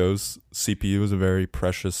studios, CPU is a very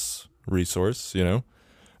precious resource, you know,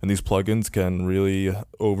 and these plugins can really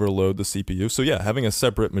overload the CPU. So yeah, having a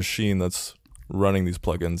separate machine that's running these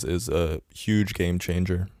plugins is a huge game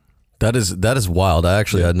changer. That is wild. I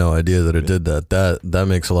actually had no idea that it did that. That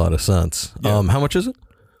makes a lot of sense. Yeah. How much is it?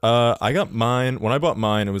 I got mine, when I bought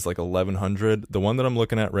mine, it was like $1,100. The one that I'm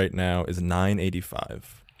looking at right now is $985,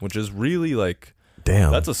 which is really like,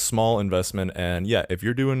 damn, that's a small investment. And yeah, if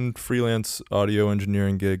you're doing freelance audio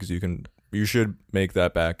engineering gigs, you should make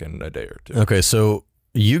that back in a day or two. Okay, so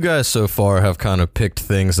you guys so far have kind of picked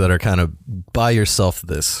things that are kind of buy yourself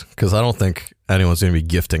this, because I don't think anyone's going to be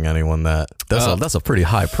gifting anyone that. That's a pretty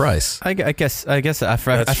high price. I guess I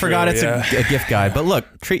forgot it's a gift guide. But look,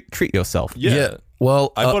 treat yourself. Yeah.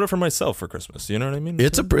 Well, I bought it for myself for Christmas. You know what I mean?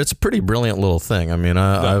 It's a pretty brilliant little thing. I mean,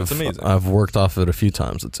 it's amazing. I've worked off it a few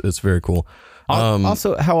times. It's very cool.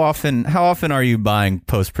 Also, how often are you buying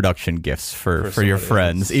post-production gifts for your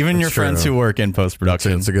friends, else. even your friends who work in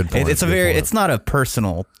post-production? It's a good point. It's not a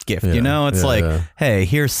personal gift, you know. It's hey,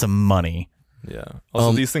 here's some money. Yeah.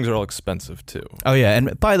 Also, these things are all expensive too. Oh yeah,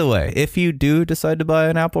 and by the way, if you do decide to buy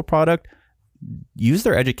an Apple product, use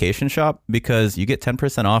their education shop, because you get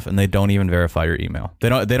 10% off, and they don't even verify your email. They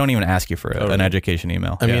don't even ask you for an education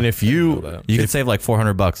email. I mean, if you could save like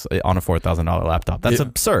 $400 on a $4,000 laptop. That's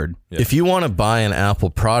absurd. Yeah. If you want to buy an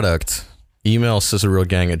Apple product, email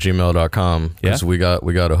sizzlereelgang@gmail.com, because we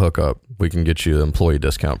got a hookup. We can get you an employee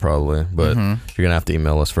discount probably, but you're gonna have to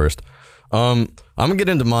email us first. I'm gonna get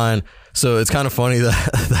into mine. So it's kind of funny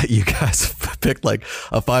that you guys picked like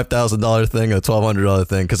a $5,000 thing, a $1,200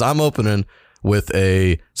 thing, because I'm opening with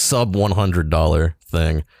a sub $100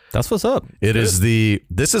 thing. That's what's up.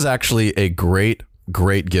 This is actually a great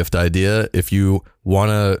gift idea. If you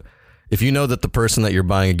know that the person that you're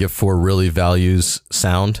buying a gift for really values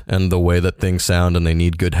sound and the way that things sound, and they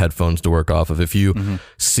need good headphones to work off of. If you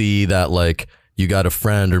see that, like, you got a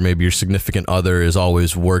friend, or maybe your significant other is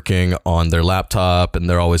always working on their laptop and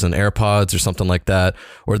they're always in AirPods or something like that,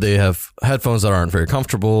 or they have headphones that aren't very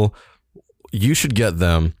comfortable, you should get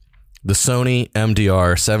them the Sony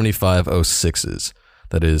MDR 7506s.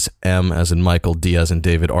 That is M as in Michael, D as in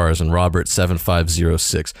David, R as in Robert,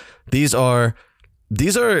 7506. These are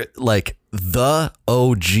like the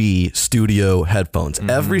OG studio headphones.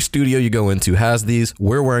 Every studio you go into has these.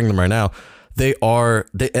 We're wearing them right now. They've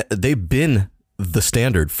been the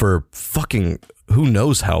standard for fucking who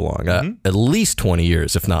knows how long, at least 20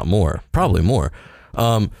 years, if not more, probably more.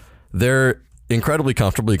 They're incredibly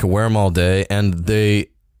comfortable. You can wear them all day, and they,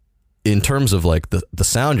 in terms of like the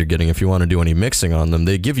sound you're getting, if you want to do any mixing on them,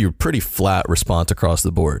 they give you a pretty flat response across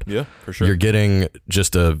the board. Yeah, for sure. You're getting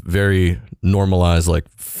just a very normalized, like,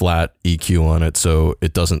 flat EQ on it, so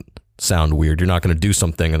it doesn't sound weird. You're not going to do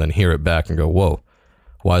something and then hear it back and go, whoa,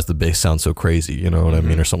 why does the bass sound so crazy? You know what I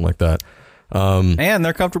mean? Or something like that. And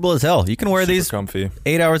they're comfortable as hell. You can wear these comfy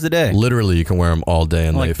 8 hours a day. Literally, you can wear them all day,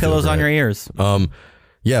 and like they pillows feel on great. your ears.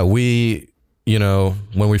 Yeah,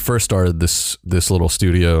 when we first started this little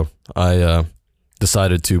studio, I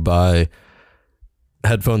decided to buy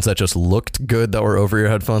headphones that just looked good, that were over your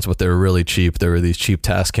headphones, but they were really cheap. They were these cheap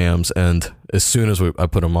Tascams, and as soon as I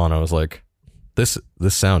put them on, I was like, this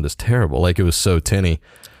sound is terrible. Like, it was so tinny.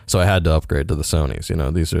 So I had to upgrade to the Sonys. You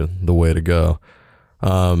know, these are the way to go.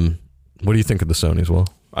 What do you think of the Sonys, Will?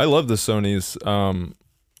 I love the Sonys.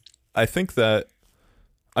 I think that,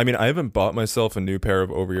 I mean, I haven't bought myself a new pair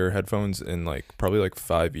of over-ear headphones in probably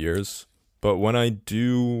 5 years. But when I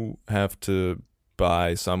do have to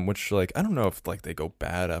buy some, which like I don't know if like they go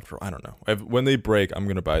bad after. I don't know. When they break, I'm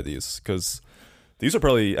gonna buy these because these are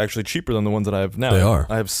probably actually cheaper than the ones that I have now. They are.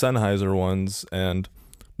 I have Sennheiser ones, and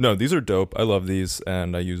no, these are dope. I love these,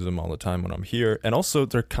 and I use them all the time when I'm here. And also,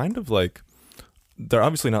 they're kind of like, they're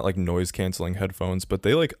obviously not like noise canceling headphones, but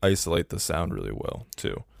they like isolate the sound really well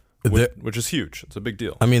too. Which is huge. It's a big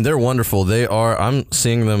deal. I mean, they're wonderful. They are. I'm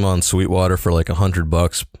seeing them on Sweetwater for like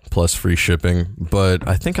 $100 plus free shipping. But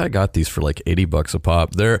I think I got these for like $80 a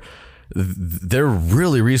pop. They're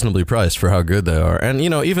really reasonably priced for how good they are. And you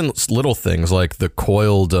know, even little things like the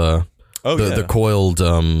coiled, the coiled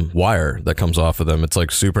wire that comes off of them. It's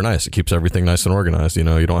like super nice. It keeps everything nice and organized. You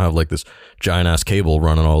know, you don't have like this giant ass cable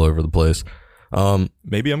running all over the place.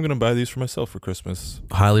 Maybe I'm gonna buy these for myself for Christmas.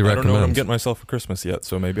 Highly recommend. I don't know what I'm getting myself for Christmas yet,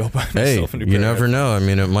 so maybe I'll buy myself a new pair. You never know. I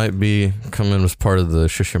mean, it might be coming as part of the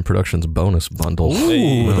Shishin Productions bonus bundle.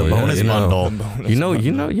 Ooh, the bonus bundle.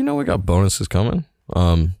 You know, we got bonuses coming.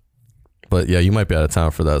 But yeah, you might be out of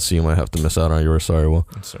town for that, so you might have to miss out on yours. Sorry, Will.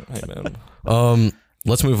 Hey, man.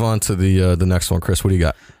 Let's move on to the next one. Chris, what do you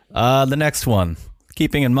got? The next one.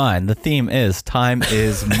 Keeping in mind, the theme is time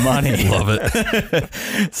is money. Love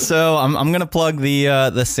it. So I'm gonna plug the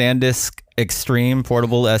SanDisk Extreme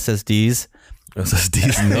portable SSDs.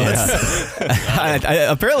 SSDs nuts.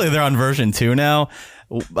 Apparently they're on version 2 now.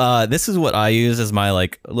 This is what I use as my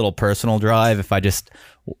like little personal drive. If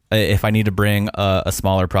I need to bring a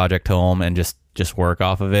smaller project home and just work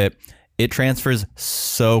off of it, it transfers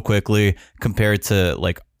so quickly compared to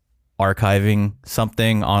like archiving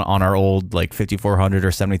something on our old like 5400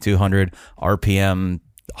 or 7200 RPM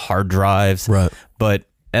hard drives. Right. But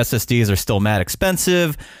SSDs are still mad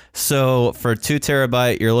expensive. So for 2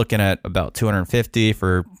 terabyte, you're looking at about $250.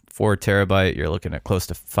 For 4 terabyte, you're looking at close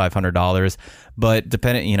to $500. But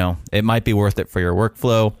depending, you know, it might be worth it for your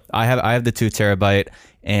workflow. I have the 2 terabyte,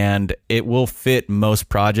 and it will fit most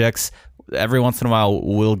projects. Every once in a while,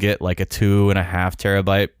 we'll get like a 2.5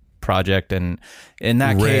 terabyte project, and in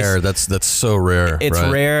that rare. case, that's so rare. It's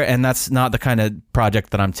right? rare, and that's not the kind of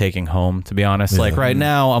project that I'm taking home, to be honest. Like right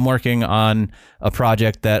now, I'm working on a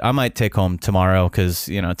project that I might take home tomorrow because,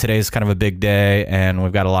 you know, today's kind of a big day and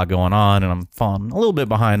we've got a lot going on, and I'm falling a little bit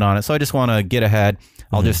behind on it. So I just want to get ahead.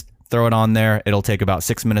 I'll just throw it on there. It'll take about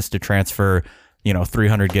 6 minutes to transfer, you know,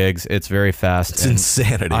 300 gigs. It's very fast. It's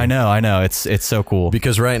insanity. I know. It's so cool.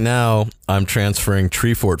 Because right now I'm transferring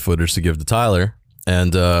tree fort footage to give to Tyler,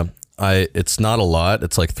 and it's not a lot.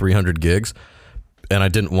 It's like 300 gigs, and I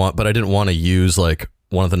didn't want to use like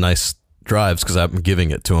one of the nice drives because I'm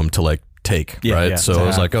giving it to him to like take, right? Yeah, so I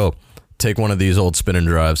was like, oh, take one of these old spinning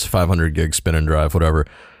drives, 500 gig spinning drive, whatever.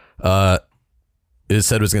 It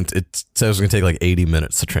said it was gonna take like 80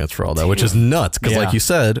 minutes to transfer all that, which is nuts because, like you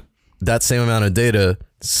said, that same amount of data,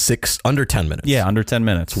 under 10 minutes. Yeah, under 10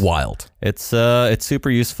 minutes. It's wild. It's super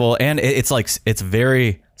useful, and it's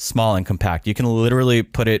very small and compact. You can literally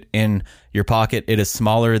put it in your pocket. It is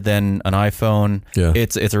smaller than an iPhone. Yeah.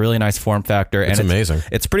 It's a really nice form factor. It's amazing.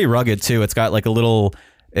 It's pretty rugged too. It's got like a little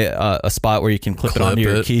a spot where you can clip it onto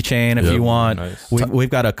your keychain if you want. Nice. We've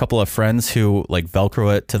got a couple of friends who like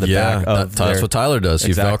Velcro it to the back of that's what Tyler does.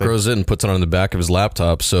 Exactly. He Velcros it and puts it on the back of his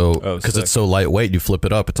laptop. So because it's so lightweight, you flip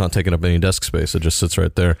it up, it's not taking up any desk space. It just sits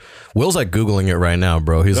right there. Will's like Googling it right now,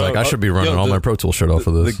 bro. He's like, I should be running all my Pro Tools shit off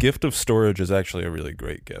of this. The gift of storage is actually a really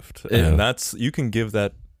great gift, and you can give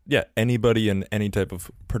that anybody in any type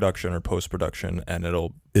of production or post-production, and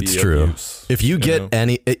it's true. Use, if you get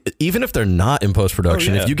even if they're not in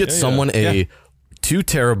post-production, if you get someone a 2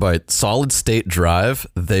 terabyte solid state drive,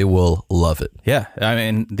 they will love it. Yeah, I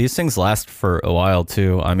mean, these things last for a while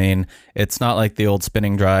too. I mean, it's not like the old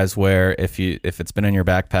spinning drives where if it's been in your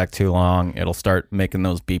backpack too long, it'll start making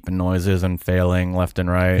those beeping noises and failing left and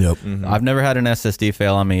right. Yep. Mm-hmm. I've never had an SSD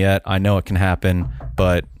fail on me yet. I know it can happen,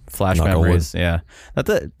 but flash memories, that's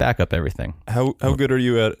it. Back up everything. How good are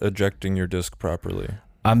you at ejecting your disk properly?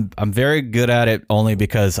 I'm very good at it only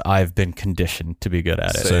because I've been conditioned to be good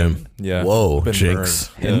at it. Same. Yeah. Whoa,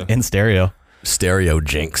 Jinx. In stereo. Stereo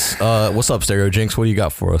Jinx. What's up, Stereo Jinx? What do you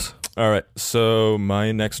got for us? All right. So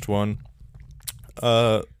my next one,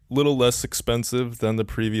 little less expensive than the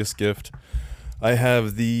previous gift. I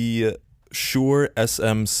have the Shure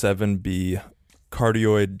SM7B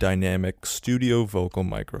cardioid dynamic studio vocal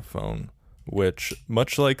microphone, which,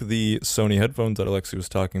 much like the Sony headphones that Alexi was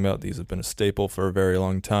talking about, these have been a staple for a very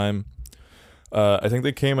long time. I think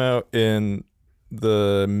they came out in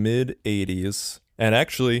the mid 80s, and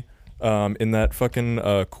actually in that fucking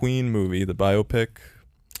Queen movie, the biopic,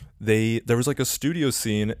 there was like a studio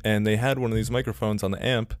scene, and they had one of these microphones on the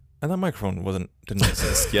amp, and that microphone didn't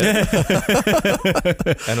exist yet.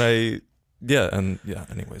 And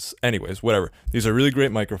Anyways, whatever. These are really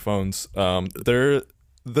great microphones.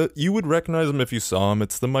 You would recognize them if you saw them.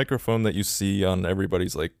 It's the microphone that you see on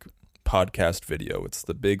everybody's like podcast video. It's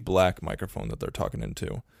the big black microphone that they're talking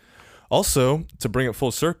into. Also, to bring it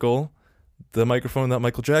full circle, the microphone that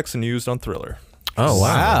Michael Jackson used on Thriller. Oh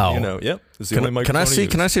wow! Yep. It's the only microphone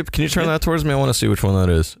Can I see? Can you turn that towards me? I want to see which one that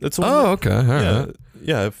is. It's okay. All right.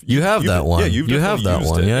 Yeah, if you have that one. Yeah, you have that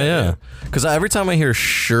one. Yeah. Because every time I hear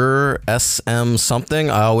Shure SM something,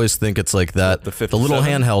 I always think it's like that. The little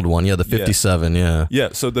handheld one. Yeah, the 57. Yeah. Yeah.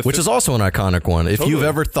 So which is also an iconic one. If you've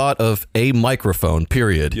ever thought of a microphone,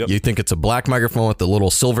 period, you think it's a black microphone with the little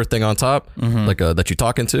silver thing on top, like that you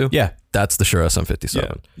talk into. Yeah. That's the Shure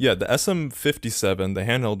SM57. Yeah. The SM57, the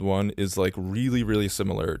handheld one, is like really, really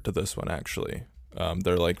similar to this one actually.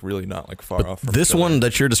 They're like really not like far off from this one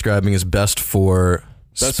that you're describing is best for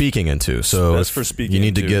speaking into. So best for speaking you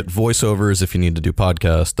need to get voiceovers, if you need to do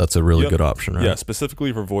podcasts, that's a really good option, right? Yeah,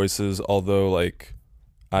 specifically for voices, although like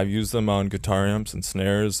I've used them on guitar amps and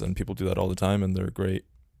snares and people do that all the time and they're great.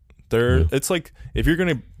 It's like if you're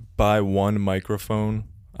going to buy one microphone,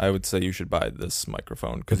 I would say you should buy this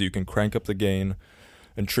microphone because you can crank up the gain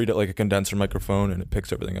and treat it like a condenser microphone and it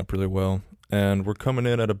picks everything up really well. And we're coming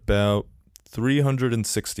in at about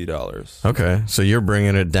 $360. Okay, so you're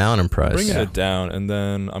bringing it down in price. Bringing it down, and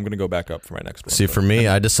then I'm going to go back up for my next one. See, for me,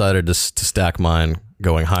 I decided to stack mine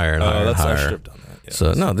going higher and higher and higher. I should have done that. Yeah,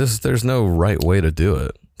 so no, there's no right way to do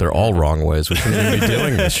it. They're all wrong ways. We shouldn't even be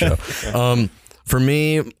doing this show. For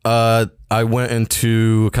me, I went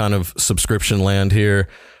into kind of subscription land here.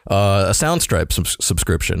 A Soundstripe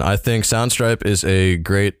subscription. I think Soundstripe is a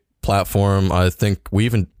great platform. I think we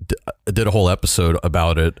even did a whole episode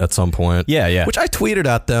about it at some point. Yeah. Which I tweeted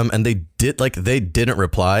at them and they didn't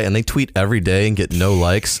reply, and they tweet every day and get no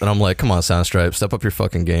likes. And I'm like, come on, Soundstripe, step up your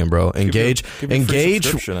fucking game, bro. Engage with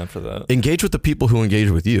the people who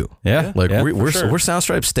engage with you. Yeah. Like we're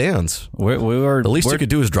Soundstripe stands. The least you could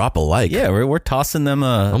do is drop a like. Yeah, we're tossing them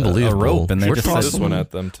a rope, and they're just tossing this one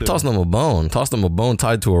at them too. Tossing them a bone. Tossing them a bone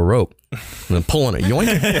tied to a rope. And then pulling it.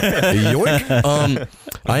 Yoink. Yoink.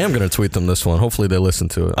 I am going to tweet them this one. Hopefully they listen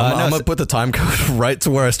to it. I'm going to put the time code right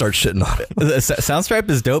to where I start shitting on it. Soundstripe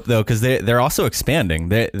is dope though, because they're also expanding.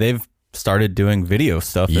 They've started doing video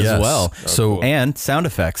stuff as well. And sound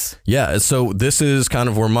effects. Yeah. So this is kind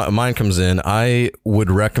of where mine comes in. I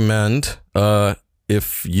would recommend,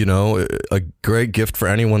 if you know, a great gift for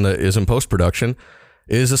anyone that is in post-production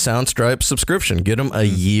is a Soundstripe subscription. Get them a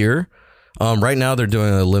year. Right now they're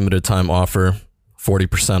doing a limited time offer,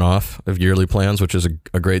 40% off of yearly plans, which is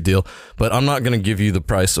a great deal. But I'm not going to give you the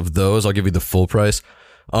price of those. I'll give you the full price.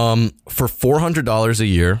 For $400 a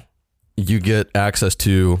year, you get access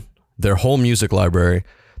to their whole music library,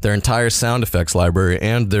 their entire sound effects library,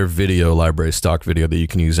 and their video library, stock video that you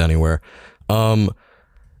can use anywhere.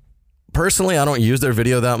 Personally, I don't use their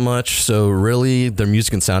video that much, so really their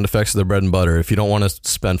music and sound effects are their bread and butter. If you don't want to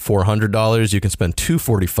spend $400, you can spend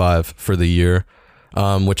 $245 for the year,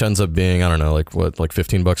 which ends up being, I don't know, like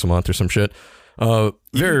 $15 a month or some shit.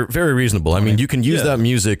 Very, very reasonable. I mean, you can use that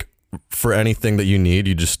music for anything that you need.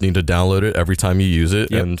 You just need to download it every time you use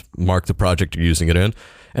it and mark the project you're using it in.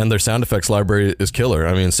 And their sound effects library is killer.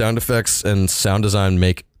 I mean, sound effects and sound design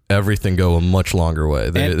make everything go a much longer way.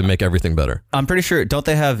 They make everything better. I'm pretty sure, don't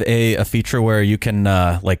they have a feature where you can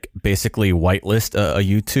like basically whitelist a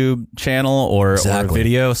YouTube channel or a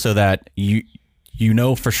video so that you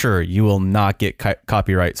know for sure you will not get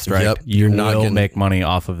copyright strike. Yep, you're not going to make money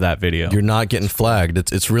off of that video. You're not getting flagged.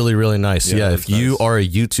 It's really, really nice. Yeah, if you are a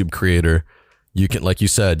YouTube creator, you can, like you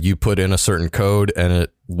said, you put in a certain code and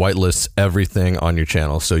it whitelists everything on your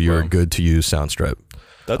channel, so you're good to use Soundstripe.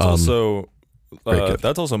 That's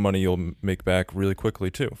that's also money you'll make back really quickly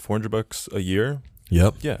too. $400 a year.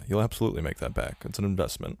 Yep. Yeah, you'll absolutely make that back. It's an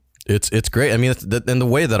investment. It's great. I mean, and the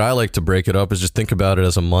way that I like to break it up is just think about it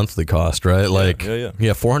as a monthly cost, right?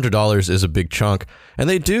 Yeah, $400 is a big chunk, and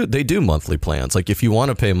they do monthly plans. Like if you want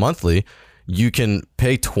to pay monthly, you can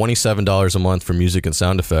pay $27 a month for music and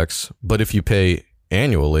sound effects. But if you pay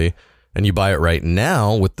annually and you buy it right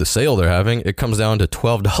now with the sale they're having, it comes down to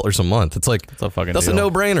 $12 a month. It's like that's a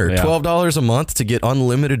no-brainer. Yeah. $12 a month to get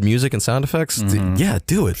unlimited music and sound effects. Mm-hmm. Yeah,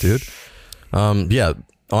 do it, dude. Yeah,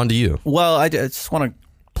 on to you. Well, I just want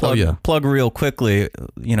to plug real quickly.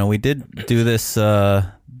 You know, we did do this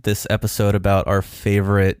this episode about our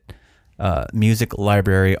favorite music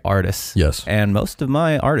library artists. Yes, and most of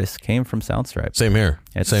my artists came from Soundstripe. Same here.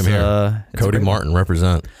 Same here. Cody Martin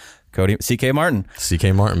represent. CK Martin,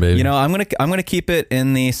 baby. You know, I'm gonna keep it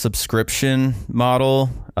in the subscription model.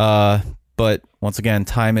 But once again,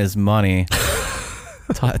 time is money.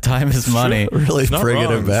 Time is money. Really not bringing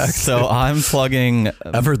wrong. it back. So I'm plugging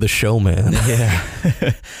Ever the showman.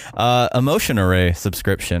 a motion array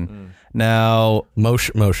subscription. Now,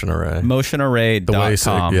 Motion array. motionarray.com. The way you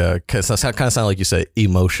say, yeah, because that kind of sound like you say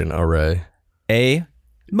emotion array. A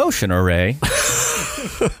motion array.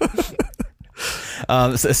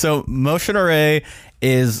 So motion array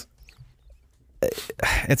is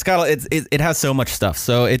it has so much stuff.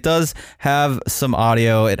 So it does have some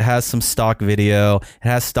audio, it has some stock video, it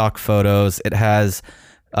has stock photos, it has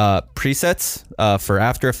presets for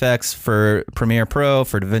After Effects, for Premiere Pro,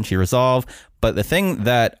 for DaVinci Resolve. But the thing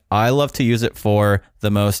that I love to use it for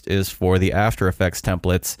the most is for the After Effects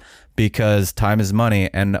templates, because time is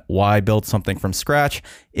money, and why build something from scratch?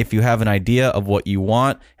 If you have an idea of what you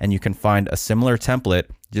want and you can find a similar template,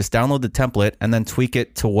 just download the template and then tweak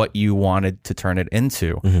it to what you wanted to turn it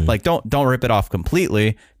into. Like don't rip it off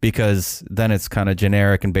completely, because then it's kind of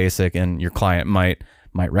generic and basic and your client might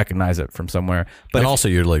recognize it from somewhere. But And also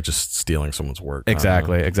you're like just stealing someone's work.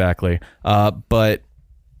 Exactly. But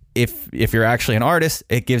if you're actually an artist,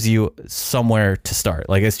 it gives you somewhere to start.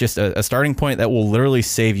 Like it's just a starting point that will literally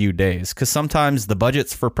save you days. Because sometimes the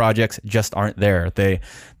budgets for projects just aren't there.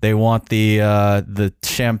 They want the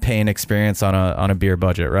champagne experience on a beer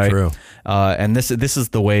budget, right? True. And this is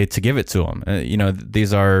the way to give it to them.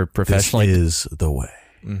 These are professionally. This is the way.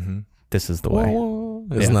 This is the way.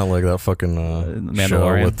 Isn't that like that fucking show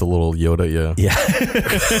Mandalorian? with the little Yoda? Yeah.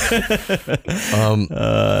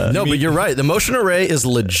 No, but you're right. The motion array is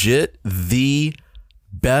legit the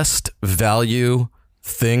best value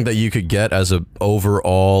thing that you could get as a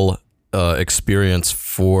overall experience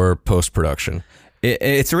for post-production.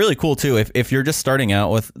 It's really cool too. If you're just starting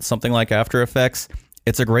out with something like After Effects,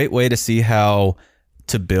 it's a great way to see how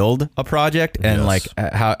to build a project and like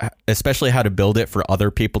especially how to build it for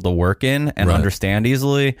other people to work in and understand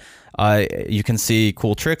easily. You can see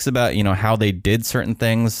cool tricks about, how they did certain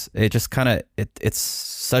things. It just kind of, it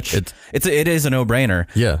is a no-brainer.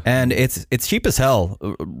 Yeah. And it's cheap as hell,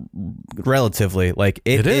 relatively. Like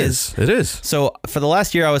it is. It is. So for the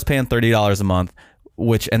last year, I was paying $30 a month,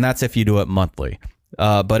 and that's if you do it monthly.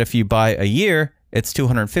 But if you buy a year, it's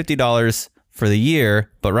 $250 for the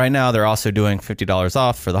year, but right now they're also doing $50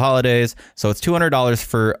 off for the holidays. So it's $200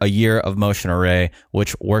 for a year of motion array,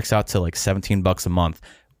 which works out to like $17 a month,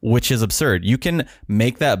 which is absurd. You can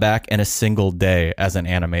make that back in a single day as an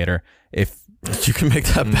animator. If you can make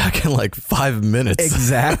that back in like 5 minutes.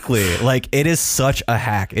 Exactly. Like it is such a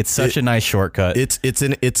hack. It's such a nice shortcut. It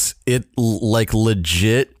like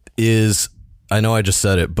legit is, I know I just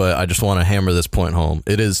said it, but I just want to hammer this point home.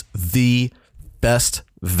 It is the best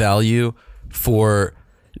value for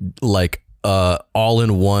like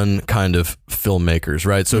all-in-one kind of filmmakers,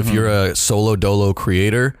 right? So if you're a solo dolo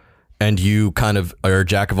creator and you kind of are a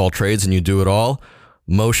jack of all trades and you do it all,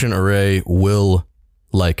 motion array will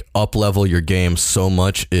like up level your game so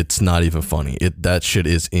much it's not even funny. That shit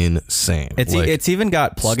is insane. It's even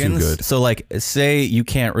got plugins. good. So like say you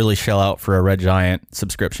can't really shell out for a Red Giant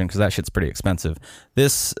subscription because that shit's pretty expensive.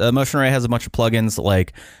 This motion array has a bunch of plugins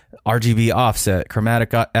like RGB offset,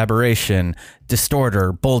 chromatic aberration,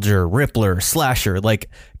 distorter, bulger, rippler, slasher, like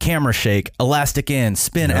camera shake, elastic in,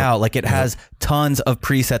 spin out. Like it has tons of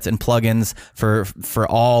presets and plugins for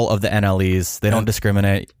all of the NLEs. They don't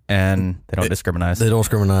discriminate and they don't discriminate. They don't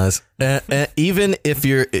discriminate. And even if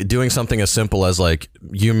you're doing something as simple as like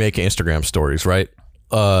you making Instagram stories, right?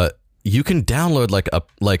 You can download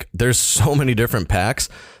like there's so many different packs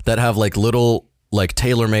that have like little like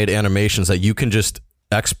tailor-made animations that you can just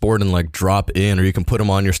export and like drop in, or you can put them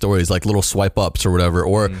on your stories like little swipe ups or whatever,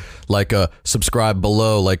 or like a subscribe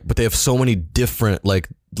below, like, but they have so many different like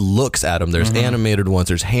looks at them. There's animated ones,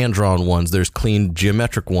 there's hand-drawn ones, there's clean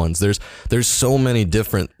geometric ones, there's so many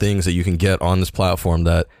different things that you can get on this platform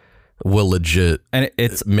that will legit and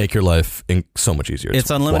it's make your life so much easier. It's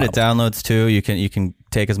unlimited downloads too. You can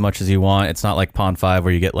take as much as you want. It's not like Pond 5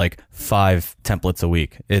 where you get like 5 templates a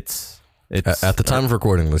week. It's at the time of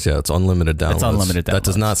recording this, it's unlimited downloads. It's unlimited downloads. That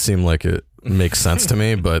does not seem like it makes sense to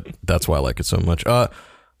me, but that's why I like it so much.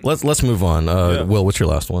 Let's move on. Will, what's your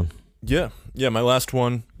last one? Yeah, my last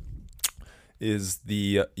one is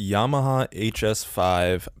the Yamaha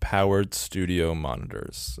HS5 powered studio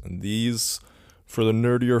monitors. And these, for the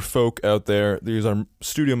nerdier folk out there, these are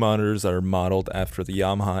studio monitors that are modeled after the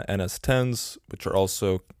Yamaha NS10s, which are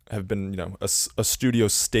also have been, a studio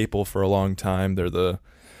staple for a long time. They're the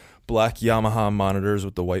black Yamaha monitors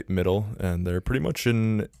with the white middle, and they're pretty much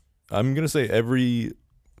in, I'm going to say, every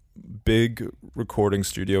big recording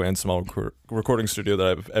studio and small recording studio that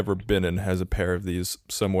I've ever been in has a pair of these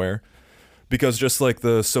somewhere, because just like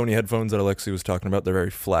the Sony headphones that Alexi was talking about, they're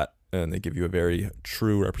very flat and they give you a very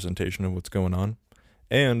true representation of what's going on.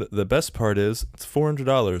 And the best part is it's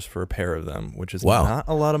 $400 for a pair of them, which is not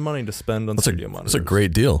a lot of money to spend on studio monitors. That's a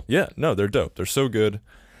great deal. Yeah, no, they're dope. They're so good.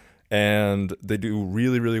 And they do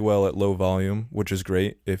really, really well at low volume, which is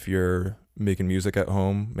great if you're making music at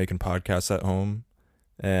home, making podcasts at home.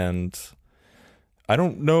 And I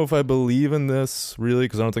don't know if I believe in this really,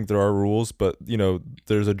 because I don't think there are rules, but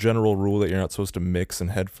there's a general rule that you're not supposed to mix in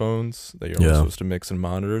headphones, that you're only supposed to mix in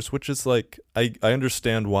monitors, which is like, I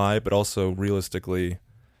understand why, but also realistically,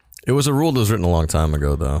 it was a rule that was written a long time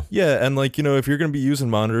ago, though. Yeah, and if you're going to be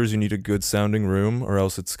using monitors, you need a good sounding room, or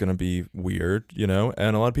else it's going to be weird, And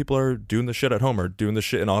a lot of people are doing the shit at home, or doing the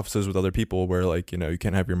shit in offices with other people, where you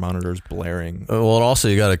can't have your monitors blaring. Well, and also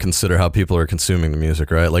you got to consider how people are consuming the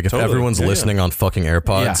music, right? Like if everyone's listening on fucking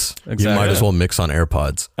AirPods, you might as well mix on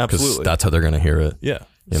AirPods, because that's how they're going to hear it. Yeah,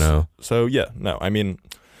 So I mean.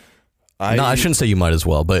 I shouldn't say you might as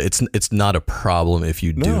well, but it's not a problem if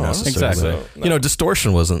you do necessarily. Exactly. No.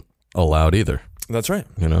 Distortion wasn't allowed either. That's right.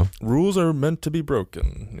 Rules are meant to be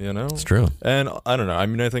broken, It's true. And I don't know. I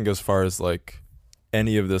mean, I think as far as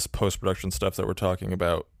any of this post-production stuff that we're talking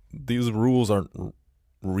about, these rules aren't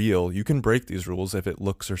real. You can break these rules if it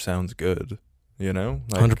looks or sounds good,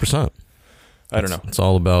 100%. I don't know. It's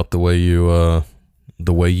all about the way you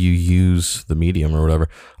use the medium or whatever.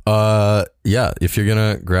 If you're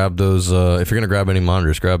gonna grab those, if you're gonna grab any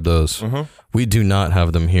monitors, grab those. We do not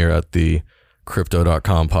have them here at the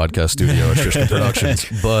Crypto.com podcast studio at Tristan Productions,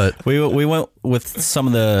 but we went with some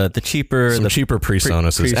of the cheaper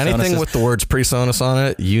PreSonuses. Anything with the words PreSonus on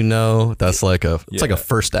it, that's like it's like a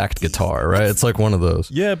first act guitar, right? It's like one of those.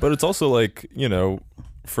 Yeah, but it's also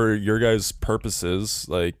for your guys' purposes,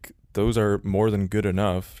 those are more than good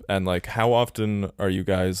enough. And how often are you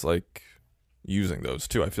guys using those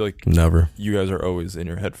too? I feel like never. You guys are always in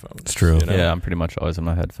your headphones. It's true. Yeah, I'm pretty much always in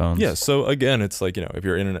my headphones. Yeah, so again, it's if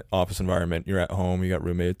you're in an office environment, you're at home, you got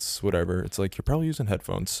roommates, whatever, it's you're probably using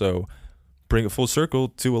headphones. So bring it full circle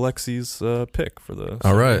to Alexi's pick for the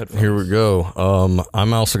all right headphones. Here we go.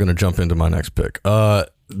 I'm also going to jump into my next pick.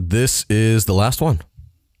 This is the last one,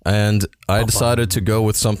 and I decided to go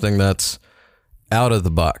with something that's out of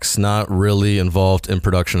the box, not really involved in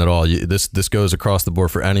production at all. This goes across the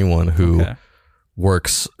board for anyone who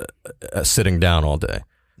works sitting down all day.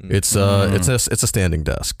 It's a standing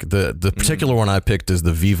desk. The particular one I picked is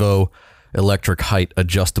the Vivo Electric Height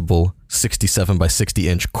Adjustable 67 by 60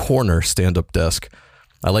 inch corner stand-up desk.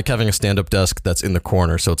 I like having a stand-up desk that's in the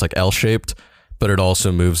corner, so it's L-shaped, but it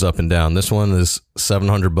also moves up and down. This one is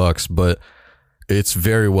 $700, but it's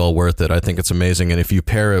very well worth it. I think it's amazing. And if you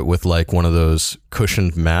pair it with one of those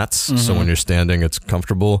cushioned mats, so when you're standing, it's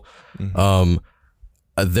comfortable.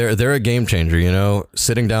 They're a game changer,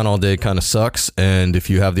 Sitting down all day kind of sucks. And if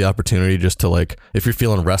you have the opportunity just to if you're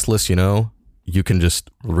feeling restless, you can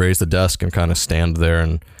just raise the desk and kind of stand there,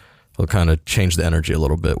 and it'll kind of change the energy a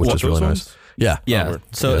little bit, which is really nice. Yeah.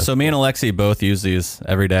 So me and Alexi both use these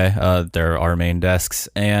every day. They're our main desks.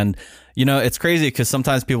 And, it's crazy because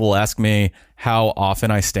sometimes people will ask me how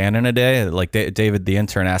often I stand in a day. David, the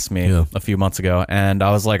intern, asked me a few months ago. And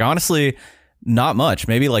I was like, honestly, not much.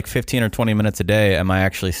 Maybe 15 or 20 minutes a day am I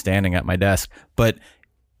actually standing at my desk. But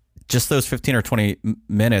just those 15 or 20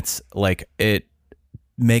 minutes, it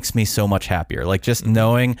makes me so much happier. Just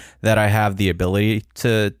knowing that I have the ability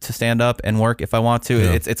to stand up and work if I want to.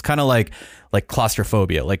 Yeah. It's kind of like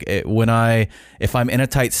claustrophobia. If I'm in a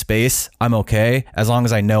tight space, I'm okay as long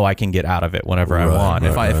as I know I can get out of it whenever I want.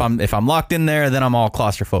 If I'm locked in there, then I'm all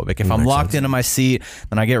claustrophobic. If I'm locked into my seat,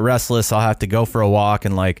 then I get restless. I'll have to go for a walk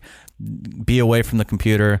and be away from the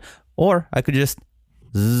computer, or I could just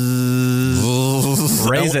raise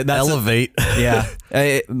it. That's elevate. Yeah.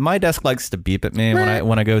 My desk likes to beep at me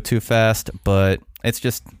when I go too fast, but it's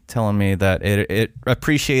just telling me that it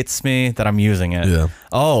appreciates me that I'm using it. Yeah.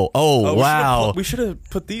 Oh, wow. We should have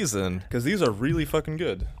put these in because these are really fucking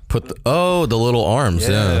good. The little arms.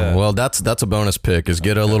 Yeah. Well, that's a bonus pick. Is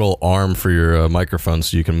get a little arm for your microphone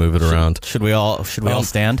so you can move it around. Should we all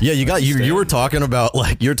stand? Yeah, you were talking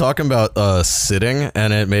about sitting,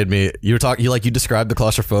 and it made me. You described the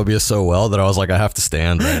claustrophobia so well that I was like, I have to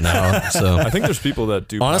stand right now. So I think there's people that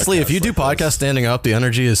do. Honestly, if you do podcasts standing up, the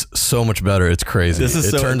energy is so much better. It's crazy.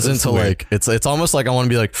 It turns into it's almost like I want to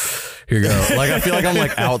be like, here you go. I feel like I'm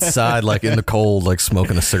outside, in the cold,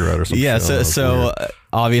 smoking a cigarette or something. Yeah. So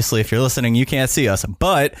obviously, if you're listening, you can't see us,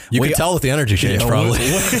 but you can tell with the energy change. Probably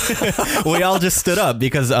we all just stood up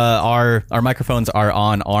because our microphones are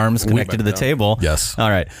on arms connected to the table. Yes. All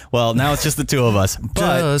right. Well, now it's just the two of us.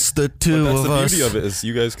 But just the two of us. The beauty of it is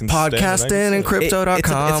you guys can podcasting and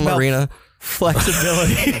Crypto.com arena.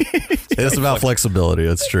 Flexibility. It's about flexibility.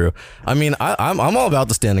 It's true. I mean, I'm all about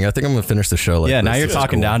the standing. I think I'm gonna finish the show. Like yeah, now this. you're It's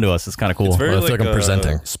talking cool. down to us. It's kind of cool. It's very I feel like I'm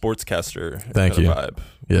presenting. Sportscaster Thank kind you. of vibe,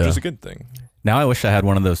 Yeah. which is a good thing. Now I wish I had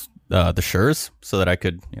one of those the Shures so that I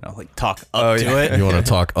could like talk up to it. You want to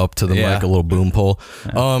talk up to the Yeah. mic, a little boom pole.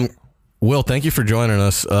 Will, thank you for joining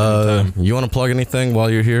us. You want to plug anything while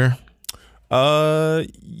you're here?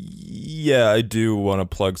 Yeah, I do want to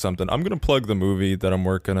plug something. I'm going to plug the movie that I'm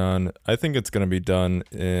working on. I think it's going to be done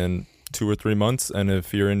in 2 or 3 months. And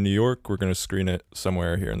if you're in New York, we're going to screen it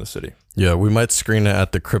somewhere here in the city. Yeah, we might screen it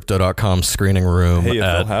at the Crypto.com screening room Hey, if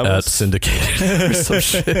they'll have at us. Syndicated or some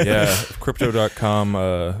shit. Yeah, if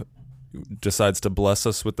Crypto.com decides to bless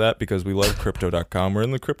us with that because we love Crypto.com. We're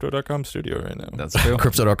in the Crypto.com studio right now. That's true.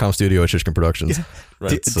 Crypto.com studio at Shishkin Productions.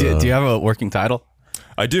 Right. Do you have a working title?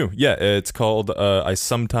 I do. Yeah, it's called I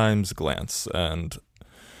Sometimes Glance. And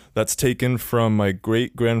that's taken from my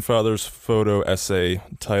great-grandfather's photo essay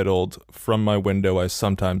titled From My Window, I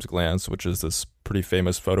Sometimes Glance, which is this pretty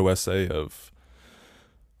famous photo essay of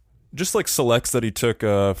just like selects that he took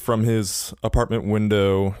from his apartment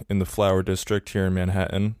window in the Flower District here in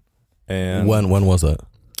Manhattan. And When was that?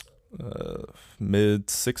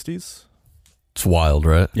 Mid-60s? It's wild,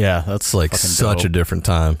 right? Yeah, It's like fucking such dope. a different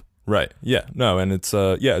time. Right. Yeah. No, and it's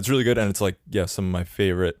it's really good, and it's like some of my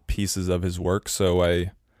favorite pieces of his work. So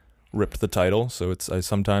I ripped the title. So it's I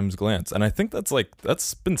Sometimes Glance, and I think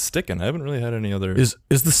that's been sticking. I haven't really had any other. Is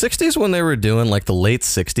the 60s when they were doing like the late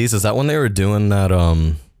 60s? Is that when they were doing that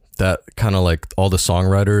that kind of like all the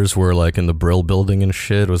songwriters were like in the Brill building and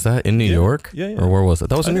shit? Was that in New York? Yeah. Or where was that?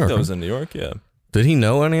 That was I in New think York. that was in New York. Yeah. Did he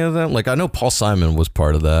know any of them? Like I know Paul Simon was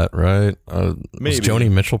part of that, right? Maybe. Was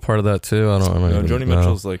Joni Mitchell part of that too? I don't No, even Joni know.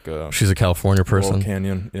 Mitchell's like She's a California Laurel person.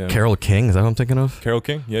 Canyon. Yeah. Carole King, is that what I'm thinking of? Carole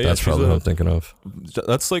King. Yeah. That's she's probably what I'm thinking of.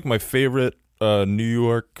 That's like my favorite New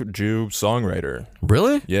York Jew songwriter.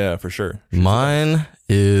 Really? Yeah, for sure. Mine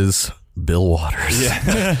is Bill Waters.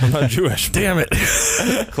 Yeah. I'm not Jewish. Damn it.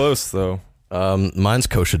 Close though. Mine's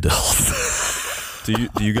Kosher Dill. Do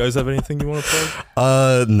you guys have anything you want to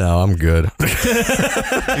plug? No, I'm good.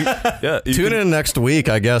 Yeah. Tune in next week,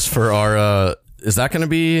 I guess, for our. Is that going to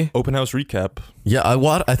be? Open house recap. Yeah,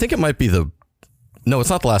 I think it might be the. No,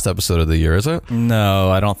 it's not the last episode of the year, is it?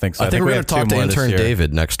 No, I don't think so. I think we're we going to have talk two to more this intern year.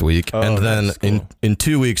 David next week, Oh, and then that's cool. in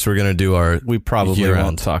 2 weeks we're going to do our. We probably year-end.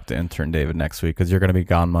 won't talk to intern David next week because you're going to be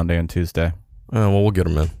gone Monday and Tuesday. Well, we'll get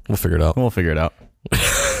him in. We'll figure it out. We'll figure it out.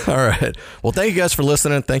 All right. Well, thank you guys for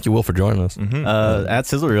listening. Thank you, Will, for joining us. At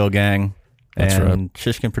Sizzle Reel Gang That's and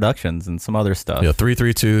Shishkin Productions and some other stuff. Yeah,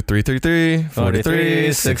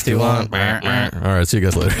 332-333-4361. All right, see you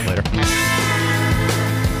guys later. Later.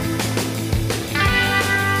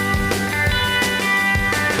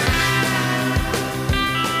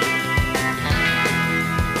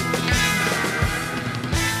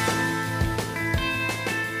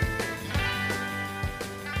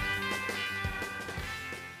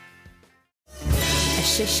 A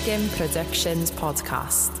Shishkin Productions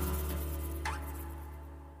podcast.